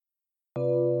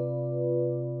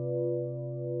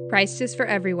Christ is for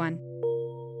everyone.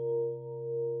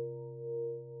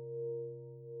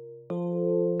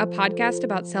 A podcast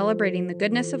about celebrating the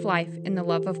goodness of life in the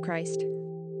love of Christ.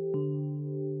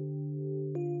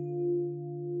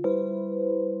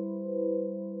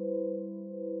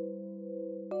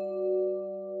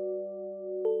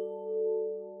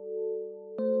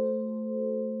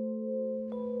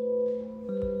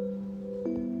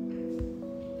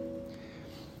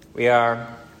 We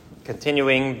are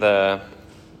continuing the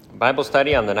Bible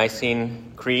study on the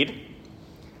Nicene Creed,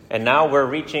 and now we're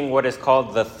reaching what is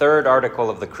called the third article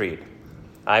of the Creed.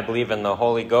 I believe in the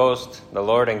Holy Ghost, the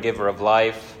Lord and giver of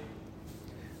life,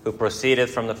 who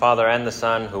proceedeth from the Father and the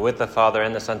Son, who with the Father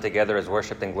and the Son together is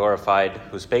worshipped and glorified,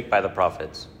 who spake by the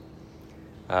prophets.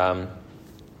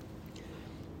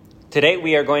 Today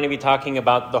we are going to be talking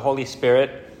about the Holy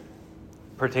Spirit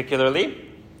particularly.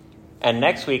 And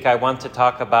next week, I want to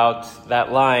talk about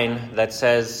that line that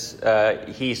says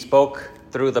he spoke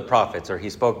through the prophets, or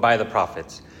he spoke by the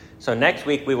prophets. So next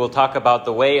week, we will talk about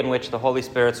the way in which the Holy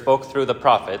Spirit spoke through the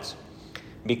prophets,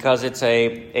 because it's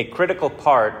a critical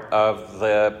part of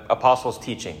the apostles'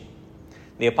 teaching.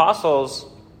 The apostles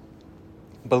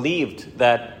believed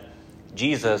that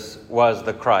Jesus was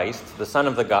the Christ, the Son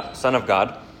of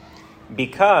God,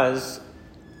 because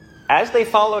as they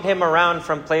followed him around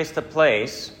from place to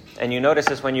place, and you notice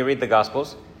this when you read the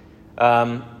Gospels,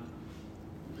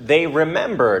 they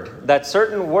remembered that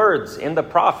certain words in the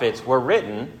prophets were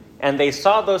written, and they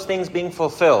saw those things being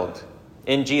fulfilled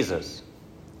in Jesus.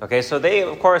 Okay, so they,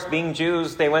 of course, being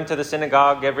Jews, they went to the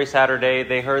synagogue every Saturday.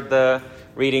 They heard the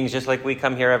readings just like we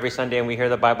come here every Sunday and we hear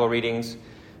the Bible readings.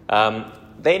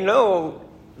 They know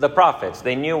the prophets.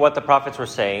 They knew what the prophets were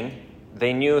saying.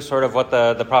 They knew sort of what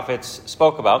the prophets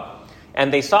spoke about.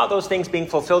 And they saw those things being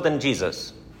fulfilled in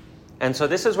Jesus. And so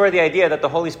this is where the idea that the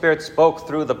Holy Spirit spoke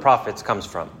through the prophets comes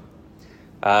from.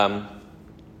 Now,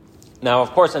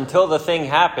 of course, until the thing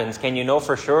happens, can you know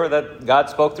for sure that God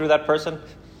spoke through that person?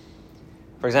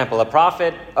 For example, a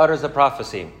prophet utters a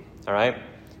prophecy, all right?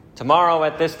 Tomorrow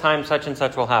at this time, such and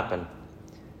such will happen.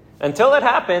 Until it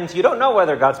happens, you don't know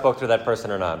whether God spoke through that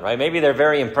person or not, right? Maybe they're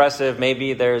very impressive.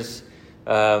 Maybe there's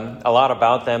a lot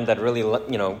about them that really,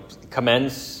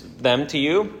 commends them to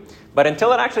you. But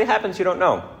until it actually happens, you don't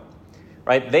know.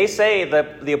 Right? They say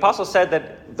that the apostles said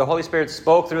that the Holy Spirit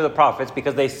spoke through the prophets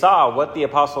because they saw what the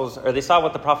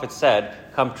prophets said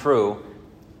come true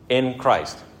in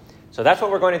Christ. So that's what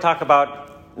we're going to talk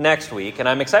about next week. And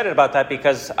I'm excited about that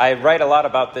because I write a lot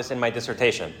about this in my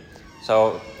dissertation.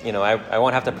 So, I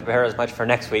won't have to prepare as much for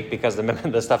next week because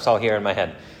the stuff's all here in my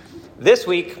head. This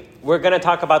week, we're going to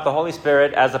talk about the Holy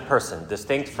Spirit as a person,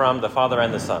 distinct from the Father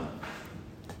and the Son.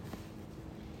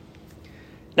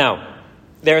 Now,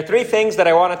 there are three things that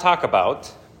I want to talk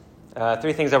about,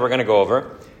 three things that we're going to go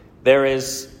over. There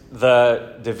is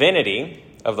the divinity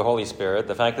of the Holy Spirit,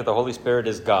 the fact that the Holy Spirit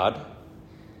is God.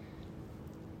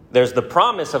 There's the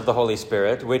promise of the Holy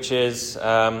Spirit, which is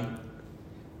has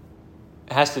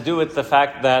to do with the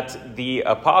fact that the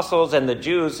apostles and the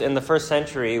Jews in the first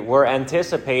century were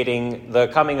anticipating the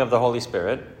coming of the Holy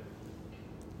Spirit.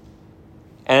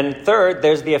 And third,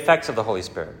 there's the effects of the Holy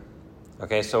Spirit.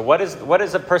 Okay, so what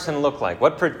does a person look like?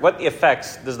 What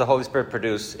effects does the Holy Spirit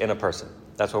produce in a person?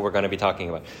 That's what we're going to be talking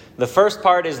about. The first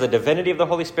part is the divinity of the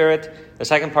Holy Spirit. The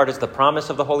second part is the promise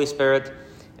of the Holy Spirit.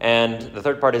 And the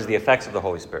third part is the effects of the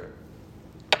Holy Spirit.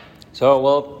 So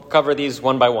we'll cover these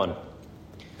one by one.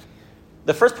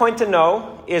 The first point to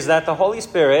know is that the Holy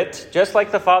Spirit, just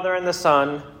like the Father and the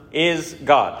Son, is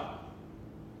God.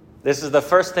 This is the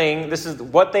first thing. This is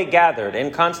what they gathered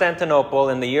in Constantinople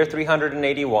in the year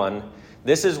 381.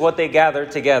 This is what they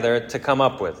gathered together to come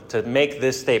up with, to make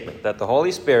this statement, that the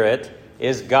Holy Spirit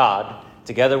is God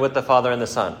together with the Father and the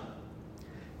Son.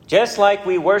 Just like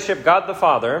we worship God the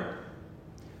Father,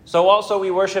 so also we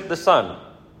worship the Son.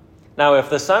 Now, if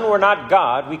the Son were not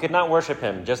God, we could not worship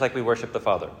him, just like we worship the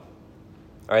Father.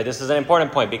 All right, this is an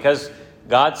important point, because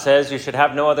God says you should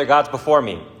have no other gods before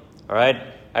me. All right,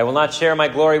 I will not share my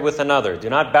glory with another.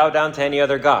 Do not bow down to any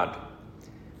other god.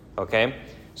 Okay?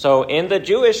 So in the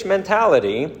Jewish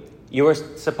mentality, you were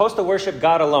supposed to worship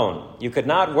God alone. You could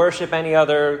not worship any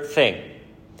other thing.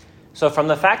 So from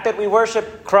the fact that we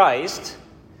worship Christ,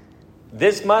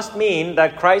 this must mean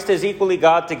that Christ is equally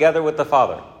God together with the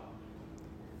Father.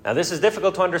 Now this is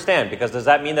difficult to understand, because does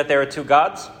that mean that there are two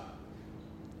gods?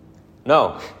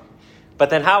 No. But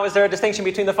then how is there a distinction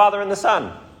between the Father and the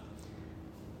Son?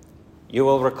 You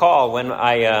will recall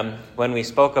when we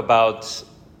spoke about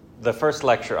the first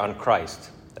lecture on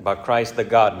Christ, about Christ the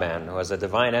God-man, who has a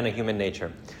divine and a human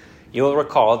nature. You will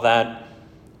recall that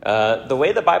the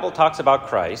way the Bible talks about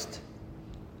Christ,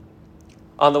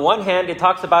 On the one hand, it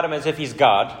talks about him as if he's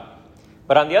God,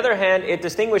 but on the other hand, it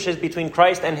distinguishes between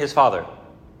Christ and his Father. All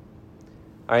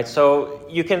right, so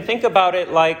you can think about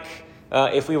it like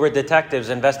if we were detectives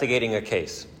investigating a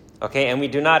case, okay, and we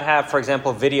do not have, for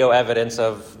example, video evidence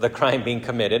of the crime being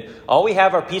committed. All we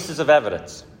have are pieces of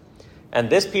evidence. And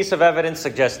this piece of evidence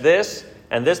suggests this,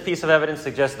 and this piece of evidence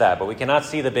suggests that, but we cannot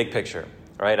see the big picture.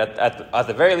 Right? At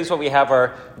the very least, what we have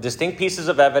are distinct pieces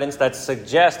of evidence that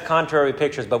suggest contrary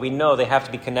pictures, but we know they have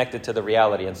to be connected to the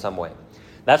reality in some way.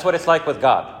 That's what it's like with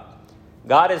God.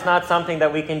 God is not something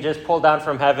that we can just pull down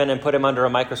from heaven and put him under a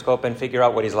microscope and figure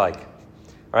out what he's like. All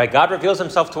right? God reveals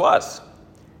himself to us.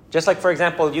 Just like, for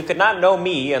example, you could not know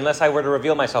me unless I were to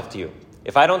reveal myself to you.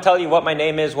 If I don't tell you what my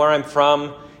name is, where I'm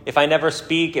from, if I never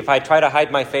speak, if I try to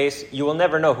hide my face, you will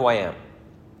never know who I am.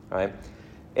 All right?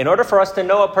 In order for us to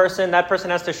know a person, that person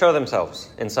has to show themselves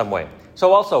in some way.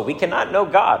 So also, we cannot know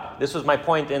God. This was my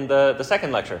point in the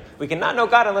second lecture. We cannot know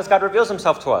God unless God reveals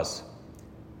himself to us.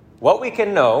 What we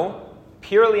can know,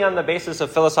 purely on the basis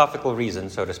of philosophical reason,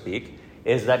 so to speak,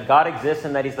 is that God exists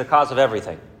and that he's the cause of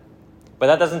everything. But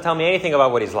that doesn't tell me anything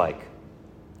about what he's like.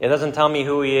 It doesn't tell me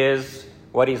who he is,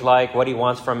 what he's like, what he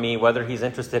wants from me, whether he's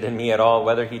interested in me at all,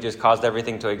 whether he just caused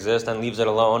everything to exist and leaves it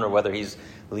alone, or whether he's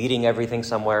leading everything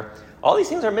somewhere. All these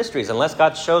things are mysteries unless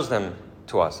God shows them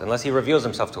to us, unless he reveals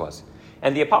himself to us.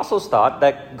 And the apostles thought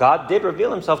that God did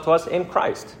reveal himself to us in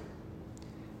Christ.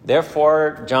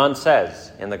 Therefore, John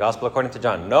says in the Gospel according to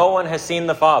John, no one has seen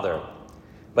the Father,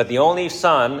 but the only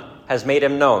Son has made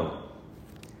him known.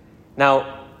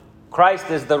 Now, Christ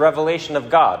is the revelation of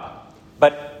God.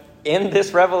 But in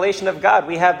this revelation of God,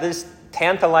 we have this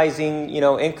tantalizing,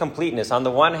 incompleteness. On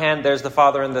the one hand, there's the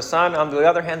Father and the Son. On the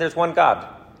other hand, there's one God.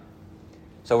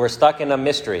 So we're stuck in a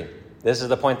mystery. This is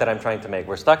the point that I'm trying to make.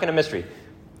 We're stuck in a mystery.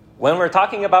 When we're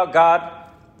talking about God,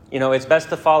 it's best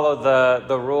to follow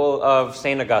the rule of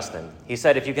St. Augustine. He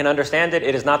said, if you can understand it,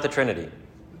 it is not the Trinity.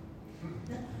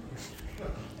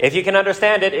 If you can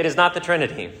understand it, it is not the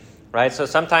Trinity. Right? So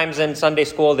sometimes in Sunday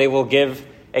school, they will give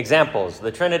examples.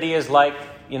 The Trinity is like,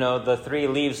 the 3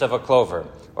 leaves of a clover.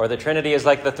 Or the Trinity is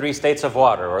like the 3 states of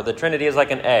water. Or the Trinity is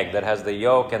like an egg that has the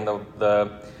yolk and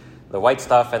the white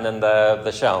stuff and then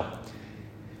the shell.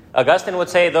 Augustine would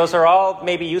say those are all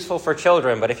maybe useful for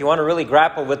children, but if you want to really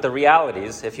grapple with the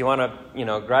realities, if you want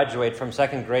to, graduate from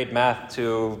second grade math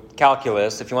to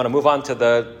calculus, if you want to move on to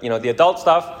the adult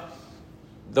stuff,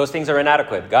 those things are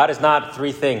inadequate. God is not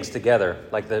 3 things together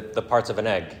like the parts of an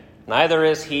egg. Neither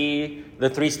is he the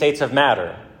 3 states of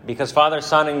matter, because Father,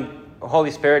 Son, and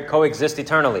Holy Spirit coexist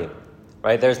eternally.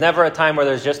 Right? There's never a time where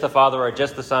there's just the Father or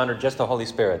just the Son or just the Holy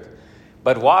Spirit.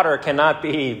 But water cannot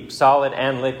be solid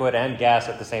and liquid and gas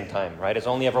at the same time, right? It's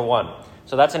only ever one.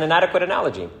 So that's an inadequate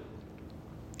analogy.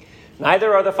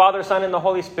 Neither are the Father, Son, and the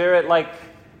Holy Spirit like,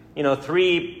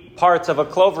 3 parts of a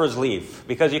clover's leaf,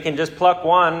 because you can just pluck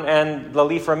one and the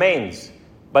leaf remains.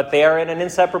 But they are in an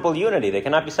inseparable unity. They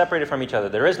cannot be separated from each other.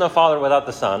 There is no Father without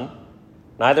the Son.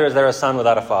 Neither is there a Son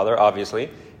without a Father,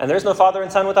 obviously. And there's no Father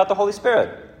and Son without the Holy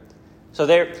Spirit.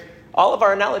 So all of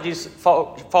our analogies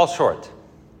fall short.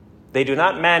 They do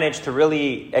not manage to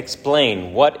really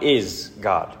explain what is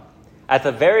God. At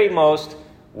the very most,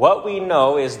 what we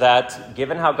know is that,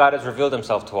 given how God has revealed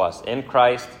himself to us in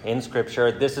Christ, in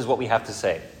Scripture, this is what we have to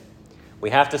say. We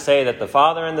have to say that the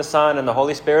Father and the Son and the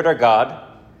Holy Spirit are God,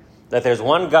 that there's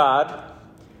one God,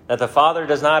 that the Father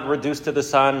does not reduce to the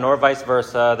Son, nor vice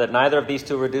versa, that neither of these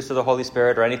two reduce to the Holy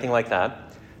Spirit or anything like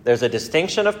that. There's a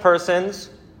distinction of persons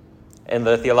in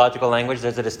the theological language.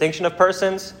 There's a distinction of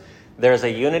persons. There's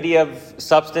a unity of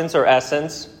substance or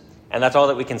essence, and that's all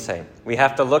that we can say. We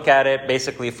have to look at it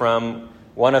basically from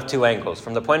one of 2 angles.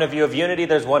 From the point of view of unity,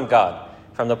 there's one God.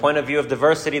 From the point of view of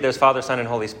diversity, there's Father, Son, and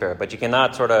Holy Spirit. But you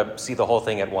cannot sort of see the whole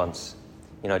thing at once.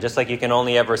 Just like you can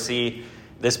only ever see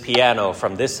this piano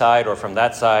from this side or from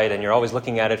that side, and you're always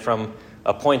looking at it from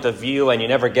a point of view, and you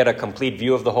never get a complete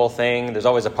view of the whole thing. There's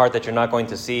always a part that you're not going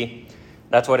to see.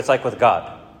 That's what it's like with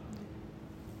God.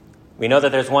 We know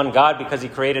that there's one God because he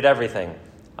created everything.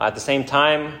 At the same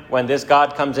time, when this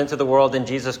God comes into the world in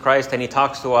Jesus Christ and he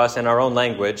talks to us in our own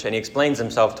language and he explains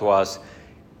himself to us,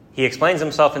 he explains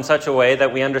himself in such a way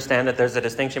that we understand that there's a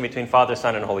distinction between Father,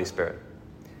 Son, and Holy Spirit.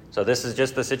 So this is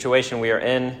just the situation we are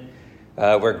in.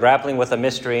 We're grappling with a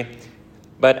mystery.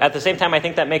 But at the same time, I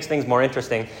think that makes things more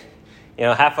interesting.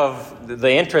 Half of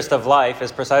the interest of life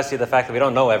is precisely the fact that we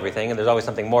don't know everything and there's always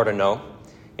something more to know.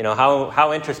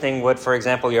 How interesting would, for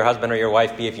example, your husband or your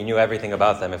wife be if you knew everything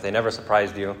about them, if they never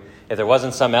surprised you, if there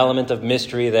wasn't some element of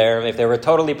mystery there, if they were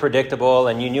totally predictable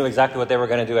and you knew exactly what they were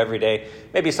going to do every day.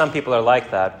 Maybe some people are like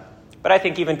that. But I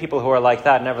think even people who are like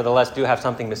that, nevertheless, do have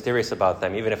something mysterious about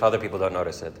them, even if other people don't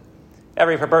notice it.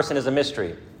 Every person is a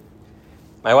mystery.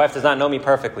 My wife does not know me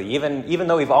perfectly, even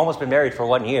though we've almost been married for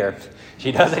 1 year.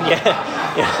 She doesn't yet,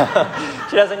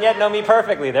 she doesn't yet know me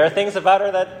perfectly. There are things about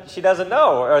her that she doesn't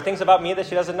know, or things about me that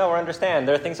she doesn't know or understand.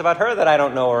 There are things about her that I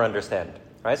don't know or understand.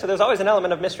 Right? So there's always an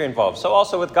element of mystery involved. So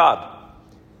also with God.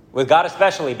 With God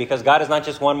especially, because God is not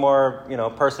just one more,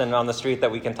 person on the street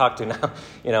that we can talk to now,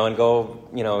 and go,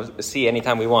 see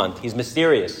anytime we want. He's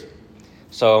mysterious.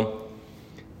 So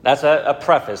that's a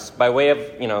preface by way of,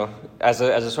 as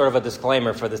a sort of a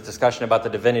disclaimer for this discussion about the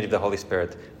divinity of the Holy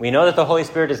Spirit. We know that the Holy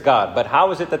Spirit is God, but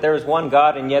how is it that there is one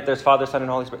God and yet there's Father, Son,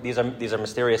 and Holy Spirit? These are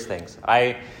mysterious things.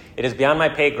 It is beyond my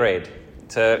pay grade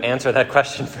to answer that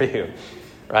question for you.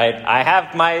 Right? I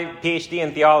have my PhD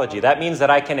in theology. That means that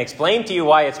I can explain to you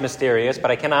why it's mysterious,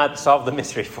 but I cannot solve the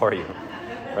mystery for you.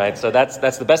 Right? So that's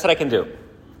the best that I can do.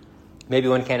 Maybe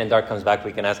when Canon Dark comes back,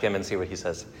 we can ask him and see what he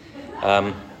says.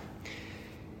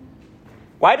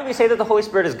 Why do we say that the Holy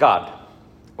Spirit is God?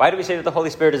 Why do we say that the Holy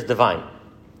Spirit is divine?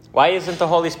 Why isn't the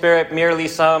Holy Spirit merely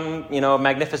some,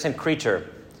 magnificent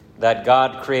creature that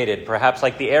God created? Perhaps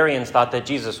like the Arians thought that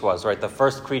Jesus was, right? The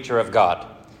first creature of God.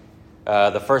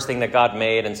 The first thing that God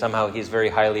made, and somehow he's very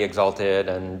highly exalted,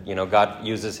 and God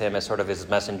uses him as sort of his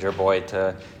messenger boy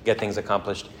to get things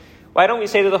accomplished. Why don't we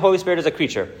say that the Holy Spirit is a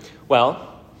creature?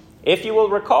 Well, if you will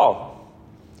recall,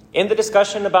 in the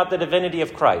discussion about the divinity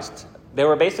of Christ, there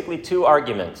were basically two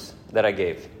arguments that I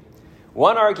gave.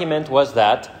 One argument was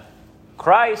that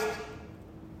Christ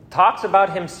talks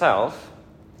about himself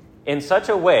in such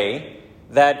a way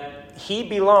that he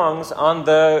belongs on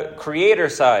the creator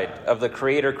side of the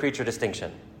creator-creature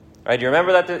distinction. Right? You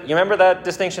remember that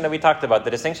distinction that we talked about, the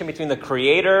distinction between the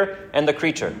creator and the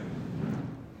creature.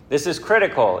 This is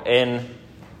critical in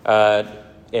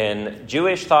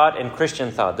Jewish thought and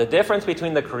Christian thought. The difference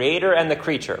between the creator and the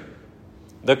creature.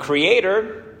 The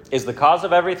creator is the cause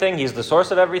of everything. He's the source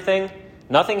of everything.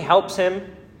 Nothing helps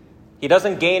him. He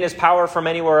doesn't gain his power from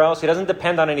anywhere else. He doesn't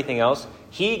depend on anything else.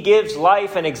 He gives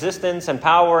life and existence and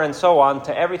power and so on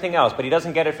to everything else, but he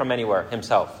doesn't get it from anywhere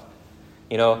himself.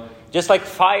 Just like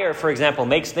fire, for example,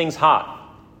 makes things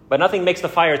hot, but nothing makes the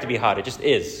fire to be hot. It just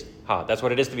is hot. That's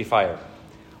what it is to be fire.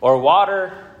 Or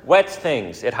water wets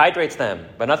things. It hydrates them,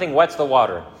 but nothing wets the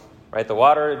water. Right? The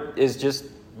water is just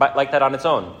like that on its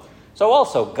own. So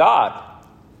also, God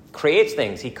creates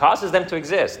things. He causes them to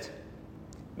exist.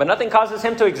 But nothing causes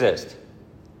him to exist.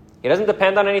 He doesn't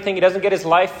depend on anything. He doesn't get his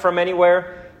life from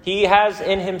anywhere. He has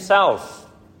in himself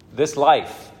this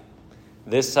life,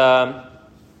 this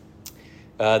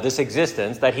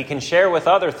existence that he can share with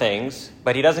other things,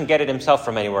 but he doesn't get it himself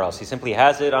from anywhere else. He simply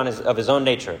has it of his own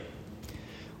nature.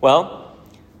 Well,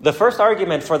 the first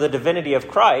argument for the divinity of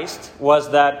Christ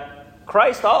was that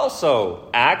Christ also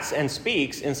acts and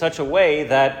speaks in such a way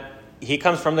that he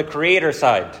comes from the creator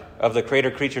side of the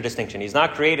creator-creature distinction. He's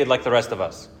not created like the rest of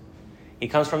us. He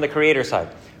comes from the creator side.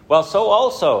 Well, so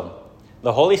also,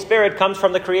 the Holy Spirit comes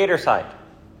from the creator side.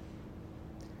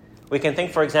 We can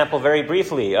think, for example, very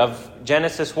briefly of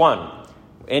Genesis 1.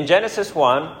 In Genesis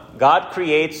 1, God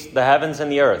creates the heavens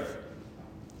and the earth.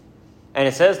 And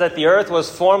it says that the earth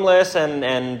was formless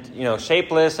and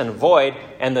shapeless and void,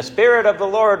 and the Spirit of the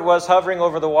Lord was hovering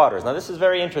over the waters. Now, this is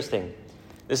very interesting.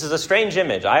 This is a strange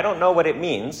image. I don't know what it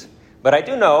means, but I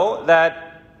do know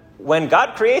that when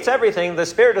God creates everything, the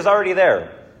Spirit is already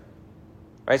there.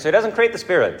 Right? So he doesn't create the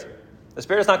Spirit. The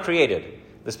Spirit is not created.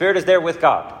 The Spirit is there with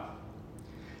God.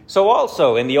 So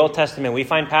also in the Old Testament, we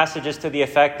find passages to the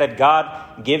effect that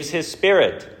God gives his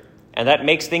Spirit, and that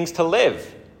makes things to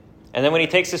live. And then when he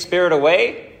takes his Spirit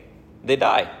away, they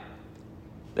die.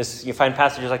 You find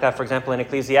passages like that, for example, in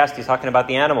Ecclesiastes, talking about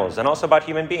the animals and also about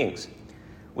human beings.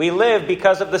 We live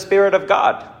because of the Spirit of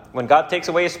God. When God takes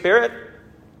away his Spirit,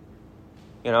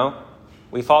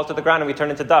 we fall to the ground and we turn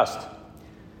into dust.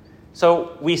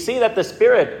 So we see that the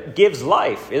Spirit gives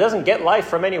life. It doesn't get life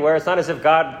from anywhere. It's not as if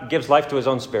God gives life to his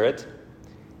own Spirit.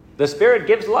 The Spirit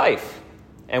gives life.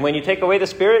 And when you take away the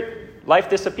Spirit, life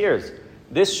disappears.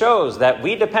 This shows that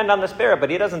we depend on the Spirit, but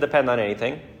he doesn't depend on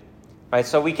anything. Right?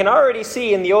 So we can already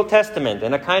see in the Old Testament,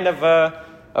 in a kind of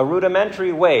a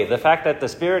rudimentary way, the fact that the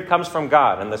Spirit comes from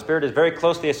God, and the Spirit is very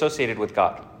closely associated with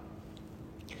God.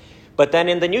 But then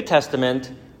in the New Testament,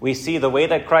 we see the way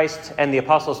that Christ and the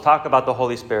apostles talk about the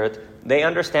Holy Spirit, they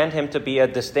understand him to be a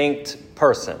distinct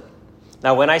person.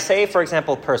 Now, when I say, for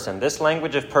example, person, this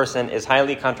language of person is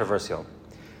highly controversial.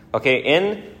 Okay,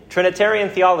 in Trinitarian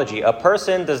theology, a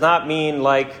person does not mean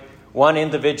like one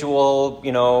individual,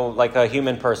 like a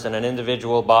human person, an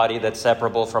individual body that's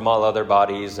separable from all other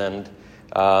bodies and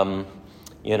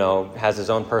has his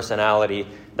own personality.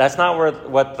 That's not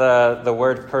what the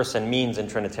word person means in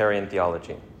Trinitarian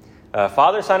theology.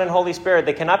 Father, Son, and Holy Spirit,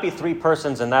 they cannot be three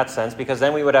persons in that sense, because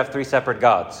then we would have three separate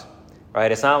gods,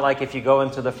 right? It's not like if you go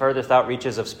into the furthest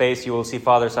outreaches of space, you will see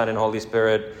Father, Son, and Holy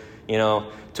Spirit,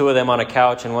 two of them on a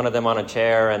couch and one of them on a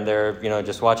chair, and they're,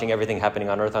 just watching everything happening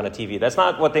on earth on a TV. That's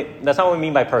not what we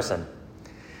mean by person.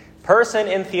 Person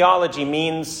in theology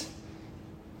means,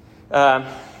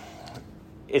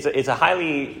 it's a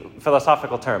highly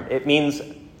philosophical term. It means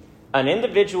an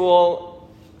individual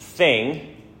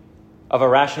thing of a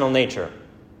rational nature.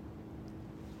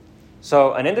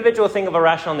 So an individual thing of a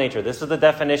rational nature. This is the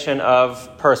definition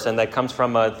of person that comes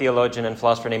from a theologian and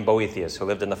philosopher named Boethius, who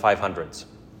lived in the 500s.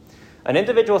 An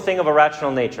individual thing of a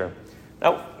rational nature.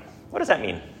 Now, what does that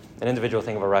mean? An individual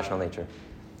thing of a rational nature.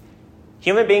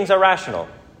 Human beings are rational.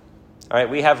 All right,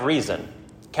 we have reason.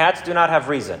 Cats do not have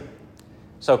reason.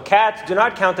 So cats do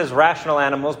not count as rational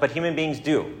animals, but human beings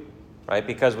do, right?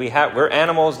 Because we're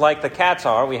animals like the cats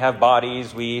are. We have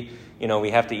bodies. We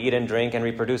have to eat and drink and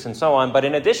reproduce and so on. But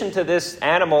in addition to this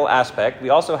animal aspect, we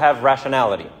also have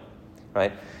rationality,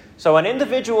 right? So an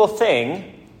individual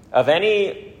thing of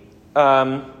any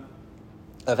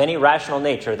rational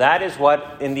nature, that is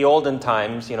what in the olden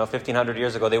times, 1,500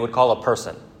 years ago, they would call a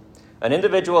person. An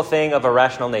individual thing of a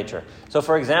rational nature. So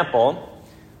for example,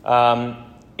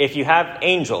 if you have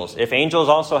angels, if angels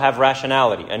also have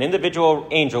rationality, an individual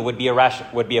angel would be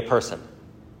a person,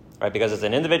 right? Because it's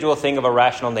an individual thing of a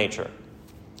rational nature.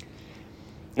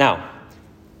 Now,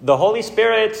 the Holy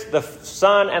Spirit, the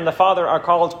Son, and the Father are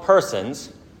called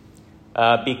persons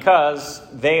because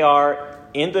they are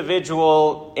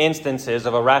individual instances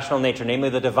of a rational nature, namely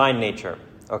the divine nature.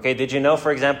 Okay, did you know,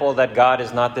 for example, that God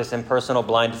is not this impersonal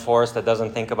blind force that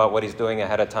doesn't think about what he's doing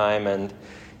ahead of time, and,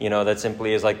 that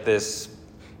simply is like this,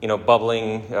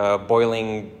 bubbling,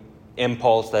 boiling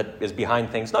impulse that is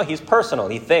behind things? No, he's personal.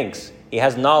 He thinks. He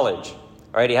has knowledge.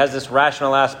 Right? He has this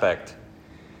rational aspect.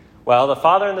 Well, the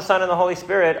Father and the Son and the Holy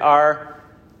Spirit are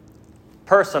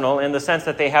personal in the sense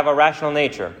that they have a rational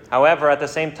nature. However, at the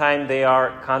same time, they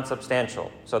are consubstantial.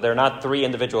 So they're not three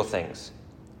individual things.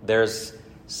 There's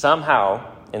somehow,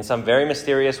 in some very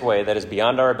mysterious way that is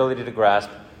beyond our ability to grasp,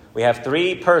 we have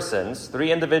three persons,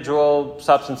 three individual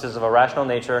substances of a rational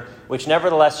nature, which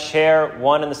nevertheless share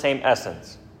one and the same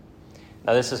essence.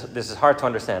 Now, this is hard to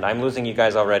understand. I'm losing you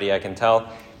guys already, I can tell.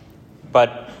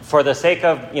 But for the sake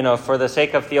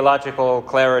of theological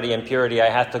clarity and purity, I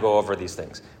have to go over these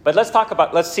things. But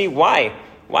let's see why.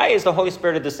 Why is the Holy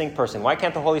Spirit a distinct person? Why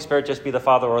can't the Holy Spirit just be the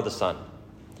Father or the Son?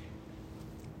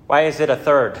 Why is it a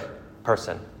third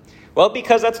person? Well,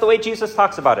 because that's the way Jesus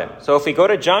talks about him. So if we go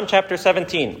to John chapter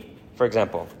 17, for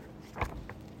example.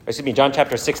 John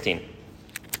chapter 16.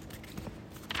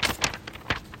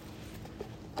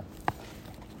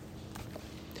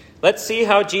 Let's see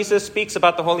how Jesus speaks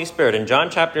about the Holy Spirit in John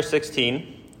chapter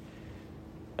 16,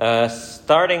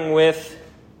 starting with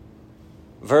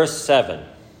verse 7.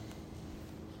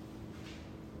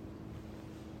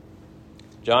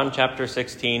 John chapter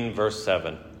 16, verse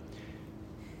 7.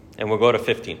 And we'll go to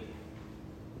 15.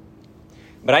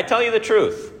 But I tell you the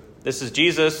truth. This is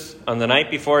Jesus on the night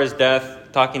before his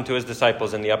death, talking to his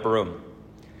disciples in the upper room.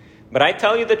 But I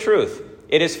tell you the truth.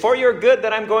 It is for your good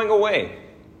that I'm going away.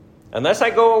 Unless I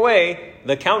go away,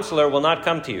 the Counselor will not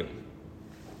come to you.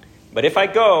 But if I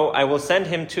go, I will send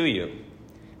him to you.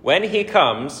 When he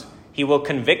comes, he will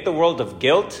convict the world of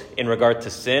guilt in regard to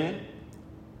sin,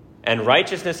 and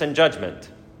righteousness and judgment.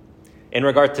 In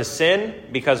regard to sin,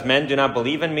 because men do not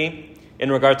believe in me. In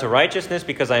regard to righteousness,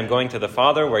 because I am going to the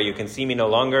Father, where you can see me no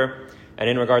longer. And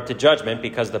in regard to judgment,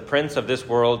 because the prince of this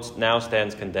world now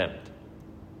stands condemned.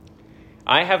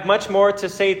 I have much more to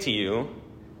say to you,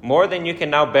 more than you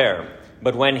can now bear.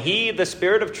 But when he, the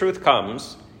Spirit of truth,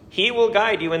 comes, he will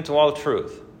guide you into all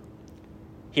truth.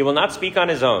 He will not speak on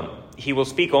his own. He will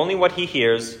speak only what he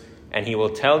hears, and he will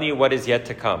tell you what is yet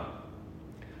to come.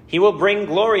 He will bring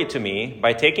glory to me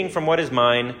by taking from what is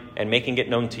mine and making it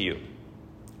known to you.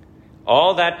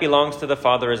 All that belongs to the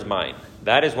Father is mine.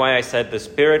 That is why I said the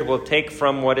Spirit will take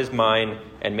from what is mine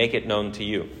and make it known to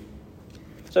you.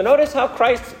 So notice how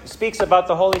Christ speaks about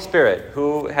the Holy Spirit,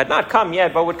 who had not come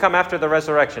yet, but would come after the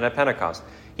resurrection at Pentecost.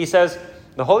 He says,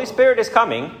 the Holy Spirit is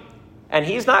coming, and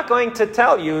he's not going to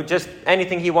tell you just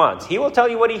anything he wants. He will tell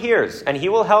you what he hears, and he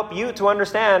will help you to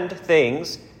understand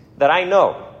things that I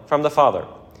know from the Father.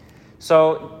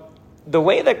 So the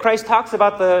way that Christ talks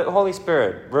about the Holy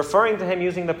Spirit, referring to him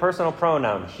using the personal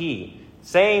pronoun, he,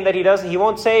 saying that he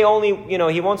won't say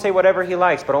whatever he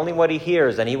likes, but only what he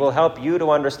hears, and he will help you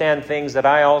to understand things that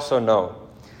I also know.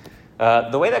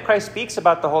 The way that Christ speaks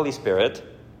about the Holy Spirit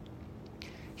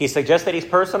He suggests that he's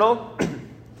personal,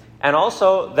 and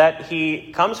also that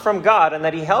he comes from God and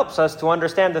that he helps us to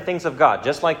understand the things of God,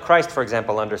 just like Christ, for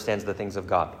example, understands the things of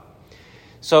God.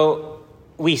 So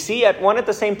we see at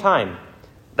the same time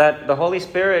that the Holy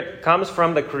Spirit comes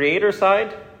from the creator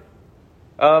side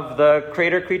of the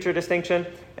creator-creature distinction,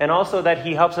 and also that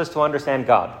he helps us to understand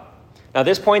God. Now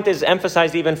this point is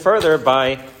emphasized even further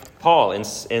by Paul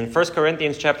in 1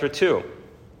 Corinthians chapter 2.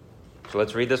 So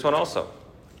let's read this one also.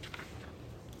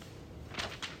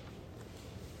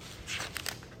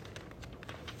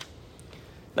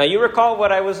 Now you recall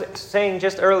what I was saying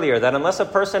just earlier, that unless a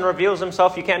person reveals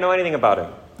himself, you can't know anything about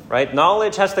him, right?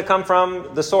 Knowledge has to come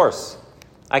from the source.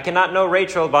 I cannot know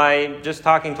Rachel by just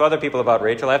talking to other people about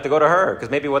Rachel. I have to go to her, because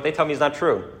maybe what they tell me is not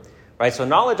true, right? So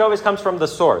knowledge always comes from the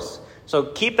source. So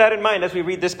keep that in mind as we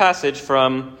read this passage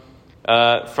from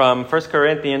 1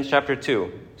 Corinthians chapter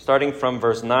 2, starting from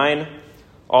verse 9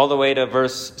 all the way to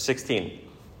verse 16.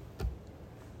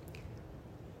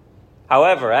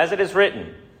 However, as it is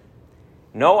written,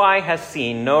 no eye has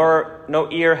seen, nor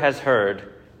no ear has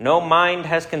heard, no mind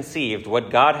has conceived what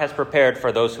God has prepared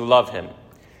for those who love him.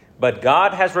 But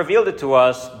God has revealed it to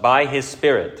us by his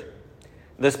Spirit.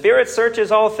 The Spirit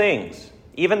searches all things,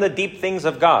 even the deep things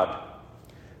of God.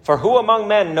 For who among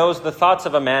men knows the thoughts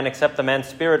of a man except the man's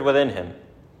spirit within him?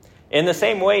 In the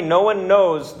same way, no one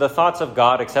knows the thoughts of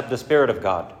God except the Spirit of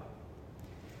God.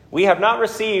 We have not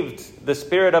received the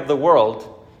spirit of the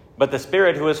world, but the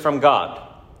Spirit who is from God,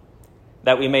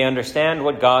 that we may understand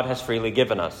what God has freely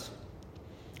given us.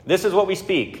 This is what we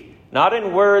speak, not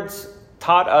in words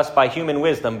taught us by human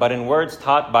wisdom, but in words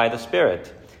taught by the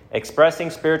Spirit, expressing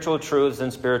spiritual truths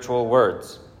in spiritual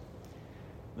words.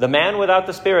 The man without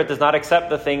the Spirit does not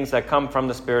accept the things that come from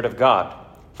the Spirit of God,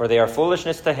 for they are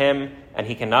foolishness to him, and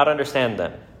he cannot understand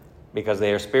them, because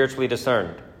they are spiritually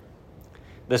discerned.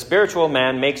 The spiritual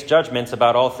man makes judgments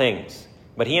about all things,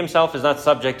 but he himself is not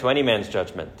subject to any man's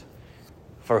judgment.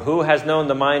 For who has known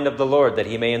the mind of the Lord that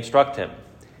he may instruct him?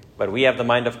 But we have the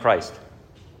mind of Christ.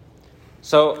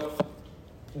 So,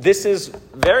 this is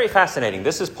very fascinating.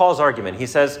 This is Paul's argument. He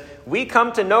says, we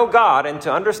come to know God and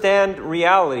to understand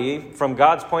reality from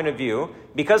God's point of view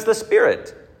because the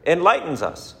Spirit enlightens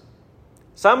us.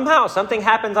 Somehow, something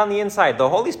happens on the inside. The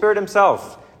Holy Spirit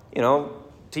himself,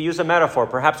 to use a metaphor,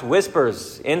 perhaps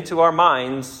whispers into our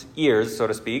minds' ears, so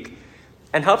to speak,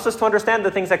 and helps us to understand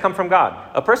the things that come from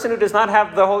God. A person who does not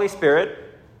have the Holy Spirit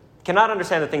cannot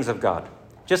understand the things of God.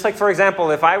 Just like, for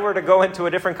example, if I were to go into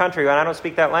a different country and I don't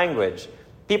speak that language,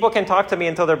 people can talk to me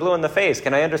until they're blue in the face.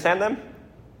 Can I understand them?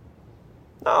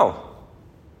 No.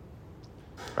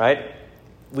 Right?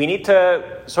 We need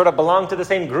to sort of belong to the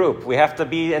same group. We have to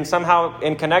be somehow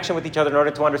in connection with each other in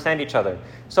order to understand each other.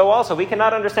 So also, we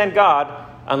cannot understand God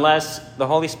unless the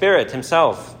Holy Spirit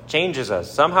himself changes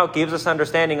us, somehow gives us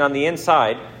understanding on the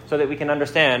inside so that we can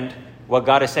understand what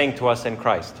God is saying to us in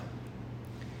Christ.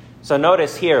 So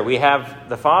notice here, we have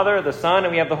the Father, the Son,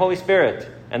 and we have the Holy Spirit.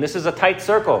 And this is a tight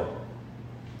circle.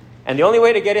 And the only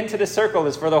way to get into this circle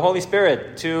is for the Holy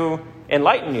Spirit to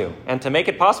enlighten you and to make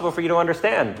it possible for you to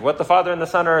understand what the Father and the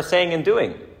Son are saying and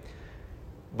doing.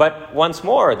 But once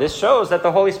more, this shows that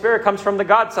the Holy Spirit comes from the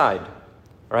God side,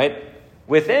 right?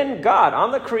 Within God,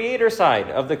 on the creator side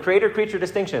of the creator-creature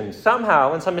distinction,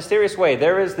 somehow, in some mysterious way,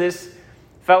 there is this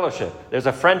fellowship. There's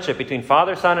a friendship between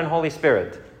Father, Son, and Holy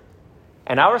Spirit.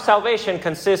 And our salvation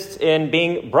consists in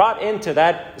being brought into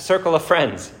that circle of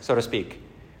friends, so to speak.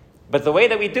 But the way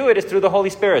that we do it is through the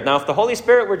Holy Spirit. Now, if the Holy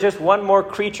Spirit were just one more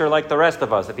creature like the rest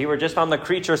of us, if he were just on the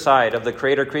creature side of the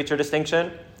creator-creature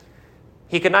distinction,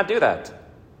 he could not do that.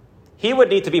 He would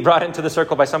need to be brought into the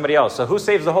circle by somebody else. So who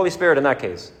saves the Holy Spirit in that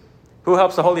case? Who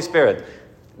helps the Holy Spirit?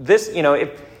 This,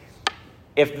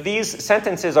 if these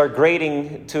sentences are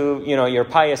grating to, your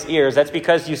pious ears, that's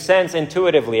because you sense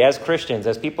intuitively as Christians,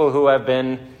 as people who have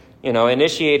been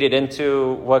initiated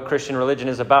into what Christian religion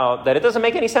is about, that it doesn't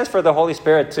make any sense for the Holy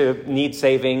Spirit to need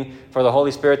saving, for the Holy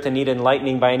Spirit to need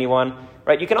enlightening by anyone,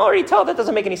 right? You can already tell that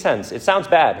doesn't make any sense. It sounds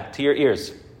bad to your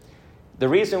ears. The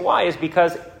reason why is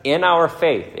because in our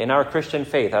faith, in our Christian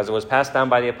faith, as it was passed down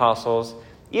by the apostles,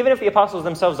 even if the apostles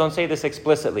themselves don't say this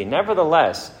explicitly,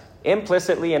 nevertheless,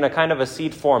 implicitly in a kind of a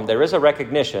seed form, there is a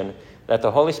recognition that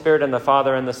the Holy Spirit and the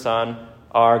Father and the Son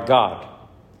are God.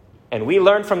 And we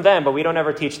learn from them, but we don't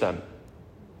ever teach them.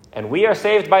 And we are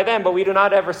saved by them, but we do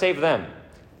not ever save them.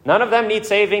 None of them need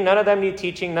saving, none of them need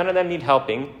teaching, none of them need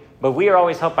helping, but we are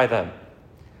always helped by them.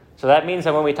 So that means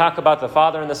that when we talk about the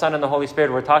Father and the Son and the Holy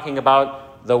Spirit, we're talking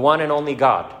about the one and only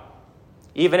God.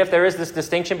 Even if there is this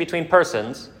distinction between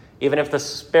persons, even if the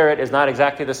Spirit is not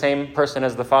exactly the same person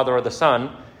as the Father or the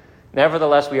Son,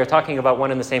 nevertheless, we are talking about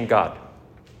one and the same God.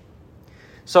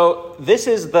 So this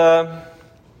is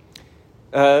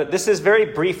very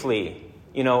briefly,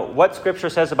 what Scripture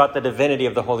says about the divinity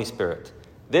of the Holy Spirit.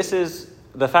 This is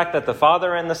the fact that the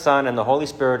Father and the Son and the Holy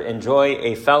Spirit enjoy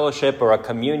a fellowship or a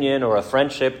communion or a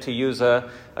friendship, to use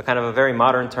a kind of a very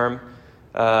modern term.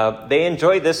 They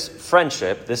enjoy this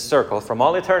friendship, this circle, from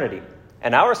all eternity.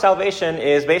 And our salvation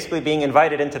is basically being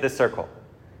invited into this circle.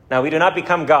 Now, we do not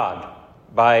become God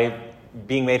by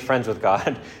being made friends with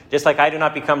God, just like I do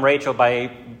not become Rachel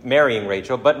by marrying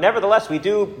Rachel, but nevertheless, we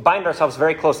do bind ourselves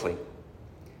very closely.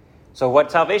 So what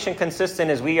salvation consists in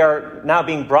is we are now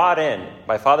being brought in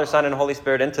by Father, Son, and Holy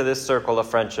Spirit into this circle of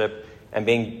friendship and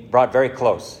being brought very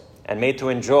close and made to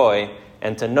enjoy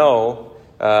and to know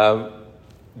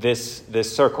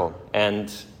this circle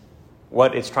and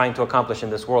what it's trying to accomplish in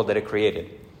this world that it created.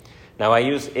 Now, I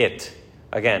use it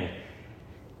again.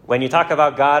 When you talk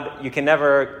about God, you can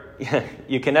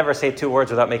never say two words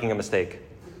without making a mistake.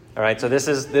 All right, so this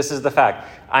is the fact.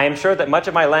 I am sure that much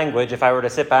of my language, if I were to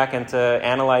sit back and to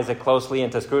analyze it closely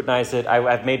and to scrutinize it,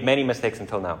 I've made many mistakes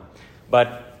until now.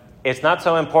 But it's not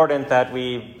so important that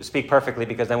we speak perfectly,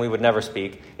 because then we would never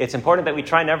speak. It's important that we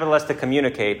try nevertheless to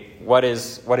communicate what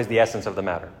is the essence of the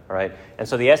matter. All right, and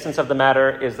so the essence of the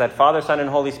matter is that Father, Son, and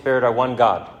Holy Spirit are one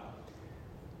God.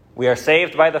 We are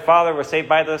saved by the Father, we're saved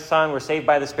by the Son, we're saved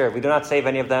by the Spirit. We do not save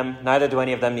any of them, neither do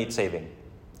any of them need saving.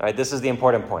 All right, this is the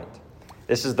important point.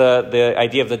 This is the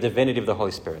idea of the divinity of the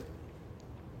Holy Spirit.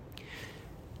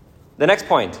 The next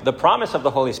point, the promise of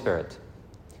the Holy Spirit.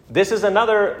 This is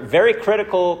another very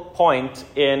critical point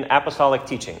in apostolic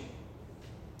teaching.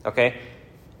 Okay?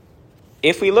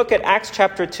 If we look at Acts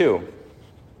chapter 2,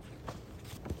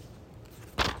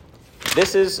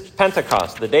 this is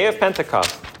Pentecost, the day of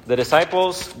Pentecost. The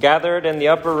disciples gathered in the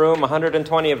upper room,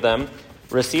 120 of them,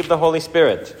 received the Holy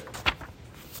Spirit.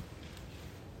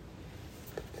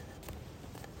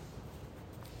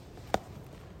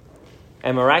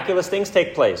 And miraculous things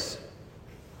take place.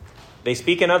 They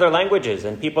speak in other languages,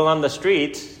 and people on the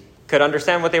street could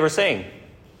understand what they were saying.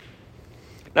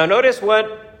 Now notice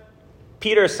what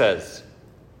Peter says.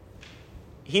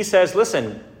 He says,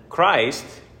 listen, Christ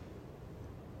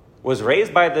was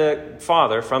raised by the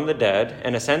Father from the dead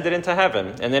and ascended into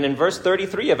heaven. And then in verse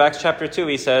 33 of Acts chapter 2,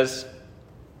 he says,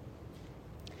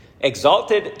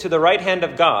 exalted to the right hand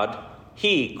of God,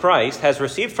 he, Christ, has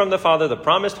received from the Father the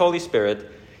promised Holy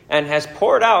Spirit and has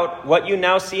poured out what you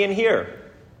now see and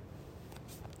hear.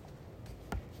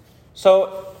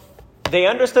 So they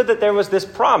understood that there was this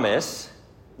promise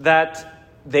that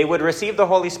they would receive the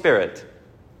Holy Spirit.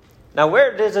 Now,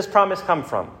 where does this promise come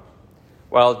from?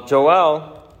 Well,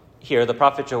 Joel here, the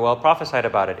prophet Joel, prophesied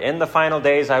about it. In the final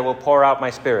days, I will pour out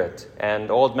my Spirit, and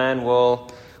old men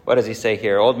will, what does he say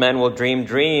here? Old men will dream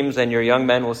dreams, and your young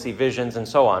men will see visions, and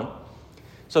so on.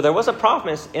 So there was a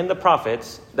promise in the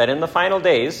prophets that in the final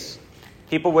days,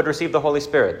 people would receive the Holy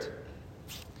Spirit.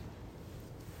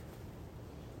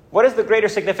 What is the greater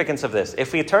significance of this?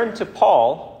 If we turn to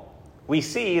Paul, we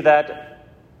see that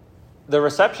the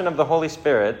reception of the Holy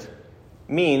Spirit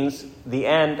means the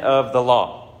end of the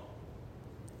law.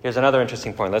 Here's another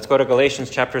interesting point. Let's go to Galatians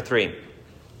chapter 3.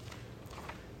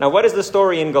 Now, what is the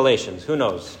story in Galatians? Who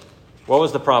knows? What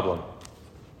was the problem?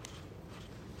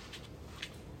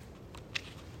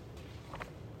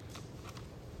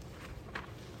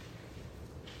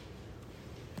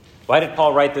 Why did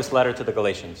Paul write this letter to the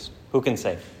Galatians? Who can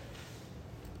say?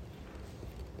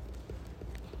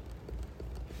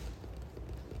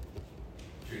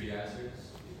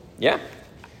 Yeah.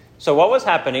 So what was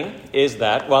happening is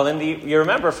that, you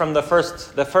remember from the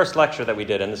first lecture that we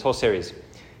did in this whole series,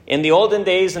 in the olden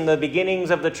days, in the beginnings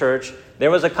of the church,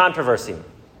 there was a controversy,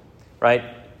 right?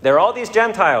 There are all these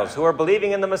Gentiles who are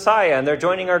believing in the Messiah and they're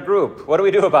joining our group. What do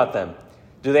we do about them?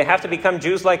 Do they have to become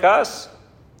Jews like us?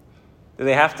 Do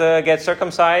they have to get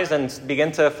circumcised and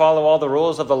begin to follow all the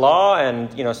rules of the law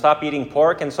and, stop eating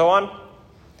pork and so on?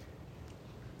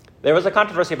 There was a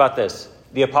controversy about this.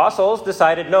 The apostles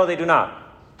decided, no, they do not.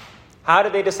 How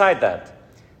did they decide that?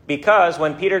 Because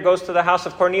when Peter goes to the house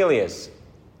of Cornelius,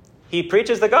 he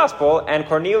preaches the gospel, and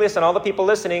Cornelius and all the people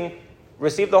listening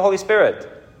receive the Holy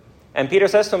Spirit. And Peter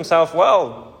says to himself,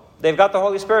 well, they've got the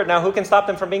Holy Spirit. Now who can stop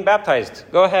them from being baptized?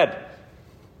 Go ahead.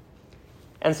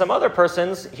 And some other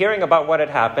persons, hearing about what had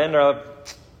happened,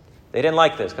 they didn't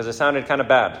like this because it sounded kind of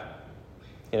bad.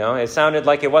 It sounded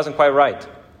like it wasn't quite right.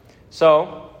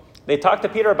 So they talked to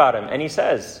Peter about him, and he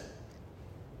says,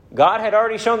 God had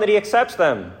already shown that he accepts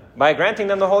them by granting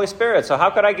them the Holy Spirit. So how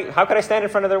could I stand in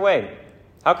front of their way?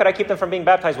 How could I keep them from being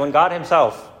baptized when God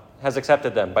himself has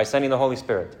accepted them by sending the Holy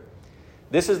Spirit?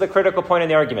 This is the critical point in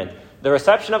the argument. The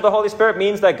reception of the Holy Spirit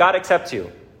means that God accepts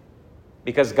you.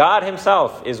 Because God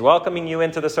himself is welcoming you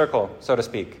into the circle, so to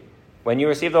speak. When you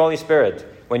receive the Holy Spirit,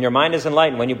 when your mind is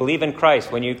enlightened, when you believe in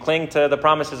Christ, when you cling to the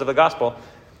promises of the gospel,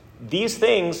 these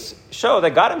things show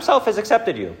that God himself has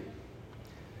accepted you.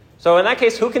 So in that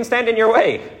case, who can stand in your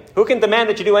way? Who can demand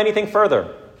that you do anything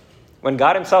further? When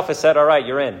God himself has said, all right,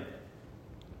 you're in.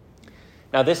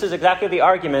 Now this is exactly the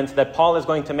argument that Paul is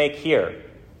going to make here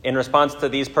in response to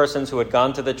these persons who had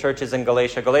gone to the churches in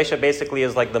Galatia. Galatia basically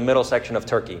is like the middle section of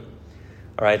Turkey.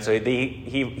 All right, so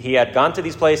he had gone to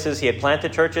these places, he had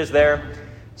planted churches there.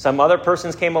 Some other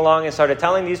persons came along and started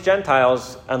telling these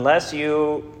Gentiles, unless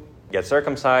you get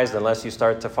circumcised, unless you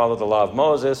start to follow the law of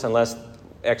Moses, unless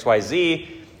XYZ,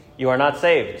 you are not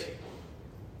saved.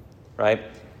 Right?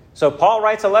 So Paul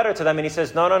writes a letter to them and he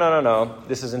says, no,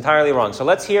 this is entirely wrong. So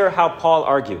let's hear how Paul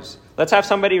argues. Let's have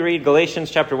somebody read Galatians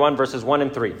chapter 1, verses 1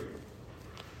 and 3.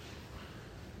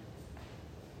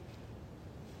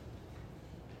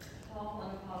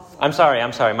 I'm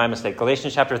sorry, my mistake.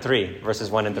 Galatians chapter 3, verses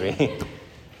 1 and 3.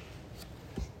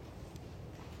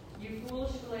 You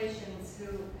foolish Galatians,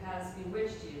 who has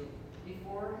bewitched you,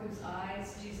 before whose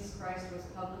eyes Jesus Christ was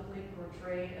publicly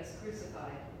portrayed as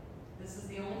crucified. This is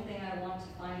the only thing I want to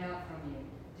find out from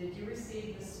you. Did you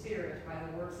receive the Spirit by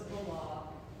the works of the law,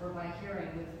 or by hearing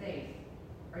with faith?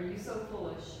 Are you so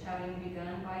foolish, having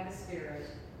begun by the Spirit,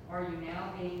 are you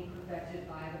now being perfected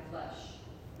by the flesh?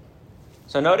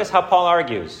 So notice how Paul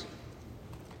argues.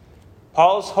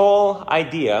 Paul's whole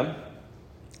idea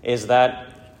is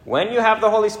that when you have the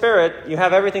Holy Spirit, you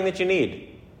have everything that you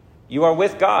need. You are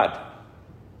with God.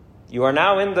 You are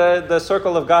now in the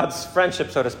circle of God's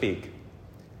friendship, so to speak.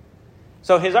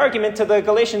 So his argument to the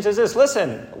Galatians is this: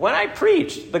 listen, when I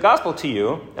preached the gospel to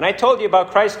you, and I told you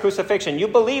about Christ's crucifixion, you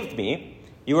believed me,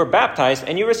 you were baptized,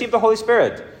 and you received the Holy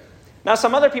Spirit. Now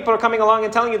some other people are coming along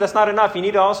and telling you that's not enough. You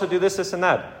need to also do this, this, and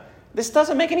that. This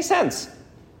doesn't make any sense.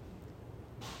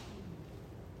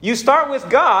 You start with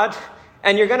God,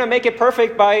 and you're going to make it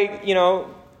perfect by,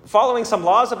 following some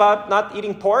laws about not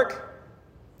eating pork.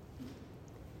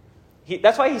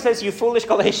 That's why he says, you foolish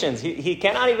Galatians. He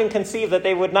cannot even conceive that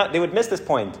they would miss this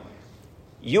point.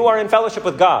 You are in fellowship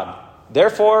with God.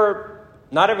 Therefore,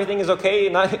 not everything is okay.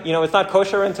 It's not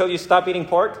kosher until you stop eating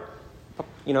pork.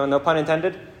 No pun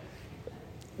intended.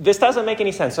 This doesn't make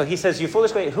any sense. So he says, you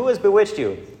foolish Galatians, who has bewitched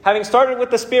you? Having started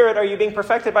with the Spirit, are you being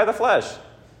perfected by the flesh?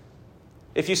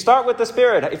 If you start with the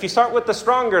Spirit, if you start with the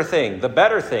stronger thing, the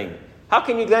better thing, how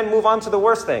can you then move on to the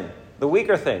worse thing, the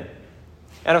weaker thing?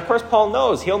 And of course, Paul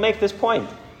knows he'll make this point.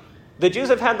 The Jews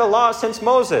have had the law since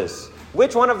Moses.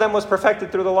 Which one of them was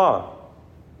perfected through the law?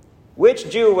 Which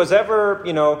Jew was ever,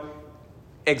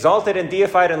 exalted and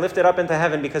deified and lifted up into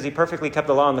heaven because he perfectly kept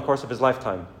the law in the course of his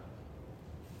lifetime?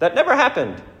 That never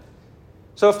happened.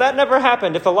 So if that never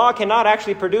happened, if the law cannot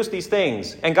actually produce these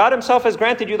things, and God himself has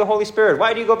granted you the Holy Spirit,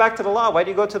 why do you go back to the law? Why do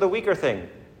you go to the weaker thing?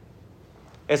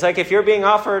 It's like if you're being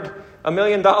offered $1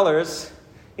 million,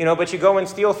 but you go and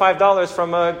steal $5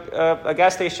 from a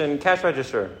gas station cash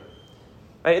register.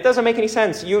 It doesn't make any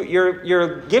sense.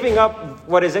 You're giving up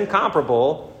what is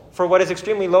incomparable for what is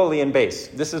extremely lowly and base.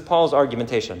 This is Paul's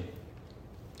argumentation.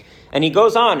 And he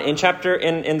goes on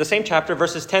in the same chapter,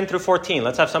 verses 10 through 14.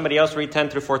 Let's have somebody else read 10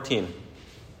 through 14.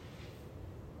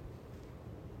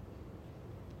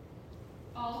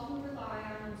 All who rely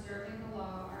on observing the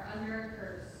law are under a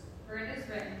curse, for it is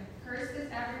written, "Cursed is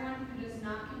everyone who does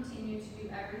not continue to do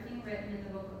everything written in the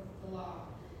book of the law."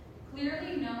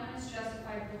 Clearly, no one is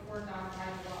justified before God by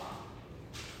the law,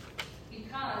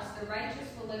 because the righteous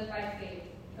will live by faith.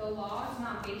 The law is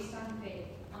not based on faith.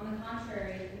 On the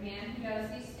contrary, the man who does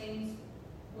these things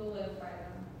will live by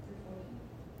them.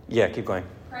 Yeah, keep going.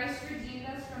 Christ redeemed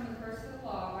us from the curse of the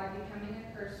law by becoming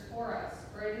a curse for us,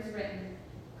 for it is written,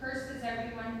 "Cursed is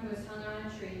everyone who is hung on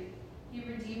a tree." He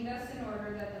redeemed us in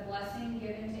order that the blessing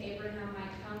given to Abraham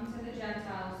might come to the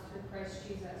Gentiles through Christ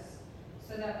Jesus,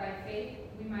 so that by faith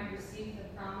we might receive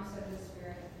the promise of the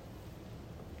Spirit.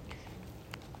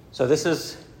 So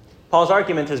Paul's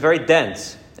argument is very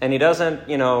dense. And he doesn't,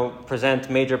 present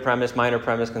major premise, minor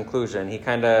premise, conclusion. He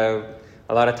a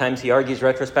lot of times he argues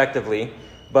retrospectively.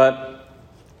 But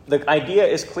the idea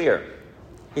is clear.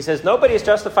 He says, nobody is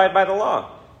justified by the law.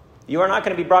 You are not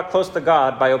going to be brought close to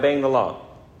God by obeying the law.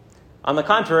 On the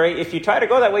contrary, if you try to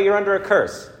go that way, you're under a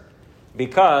curse.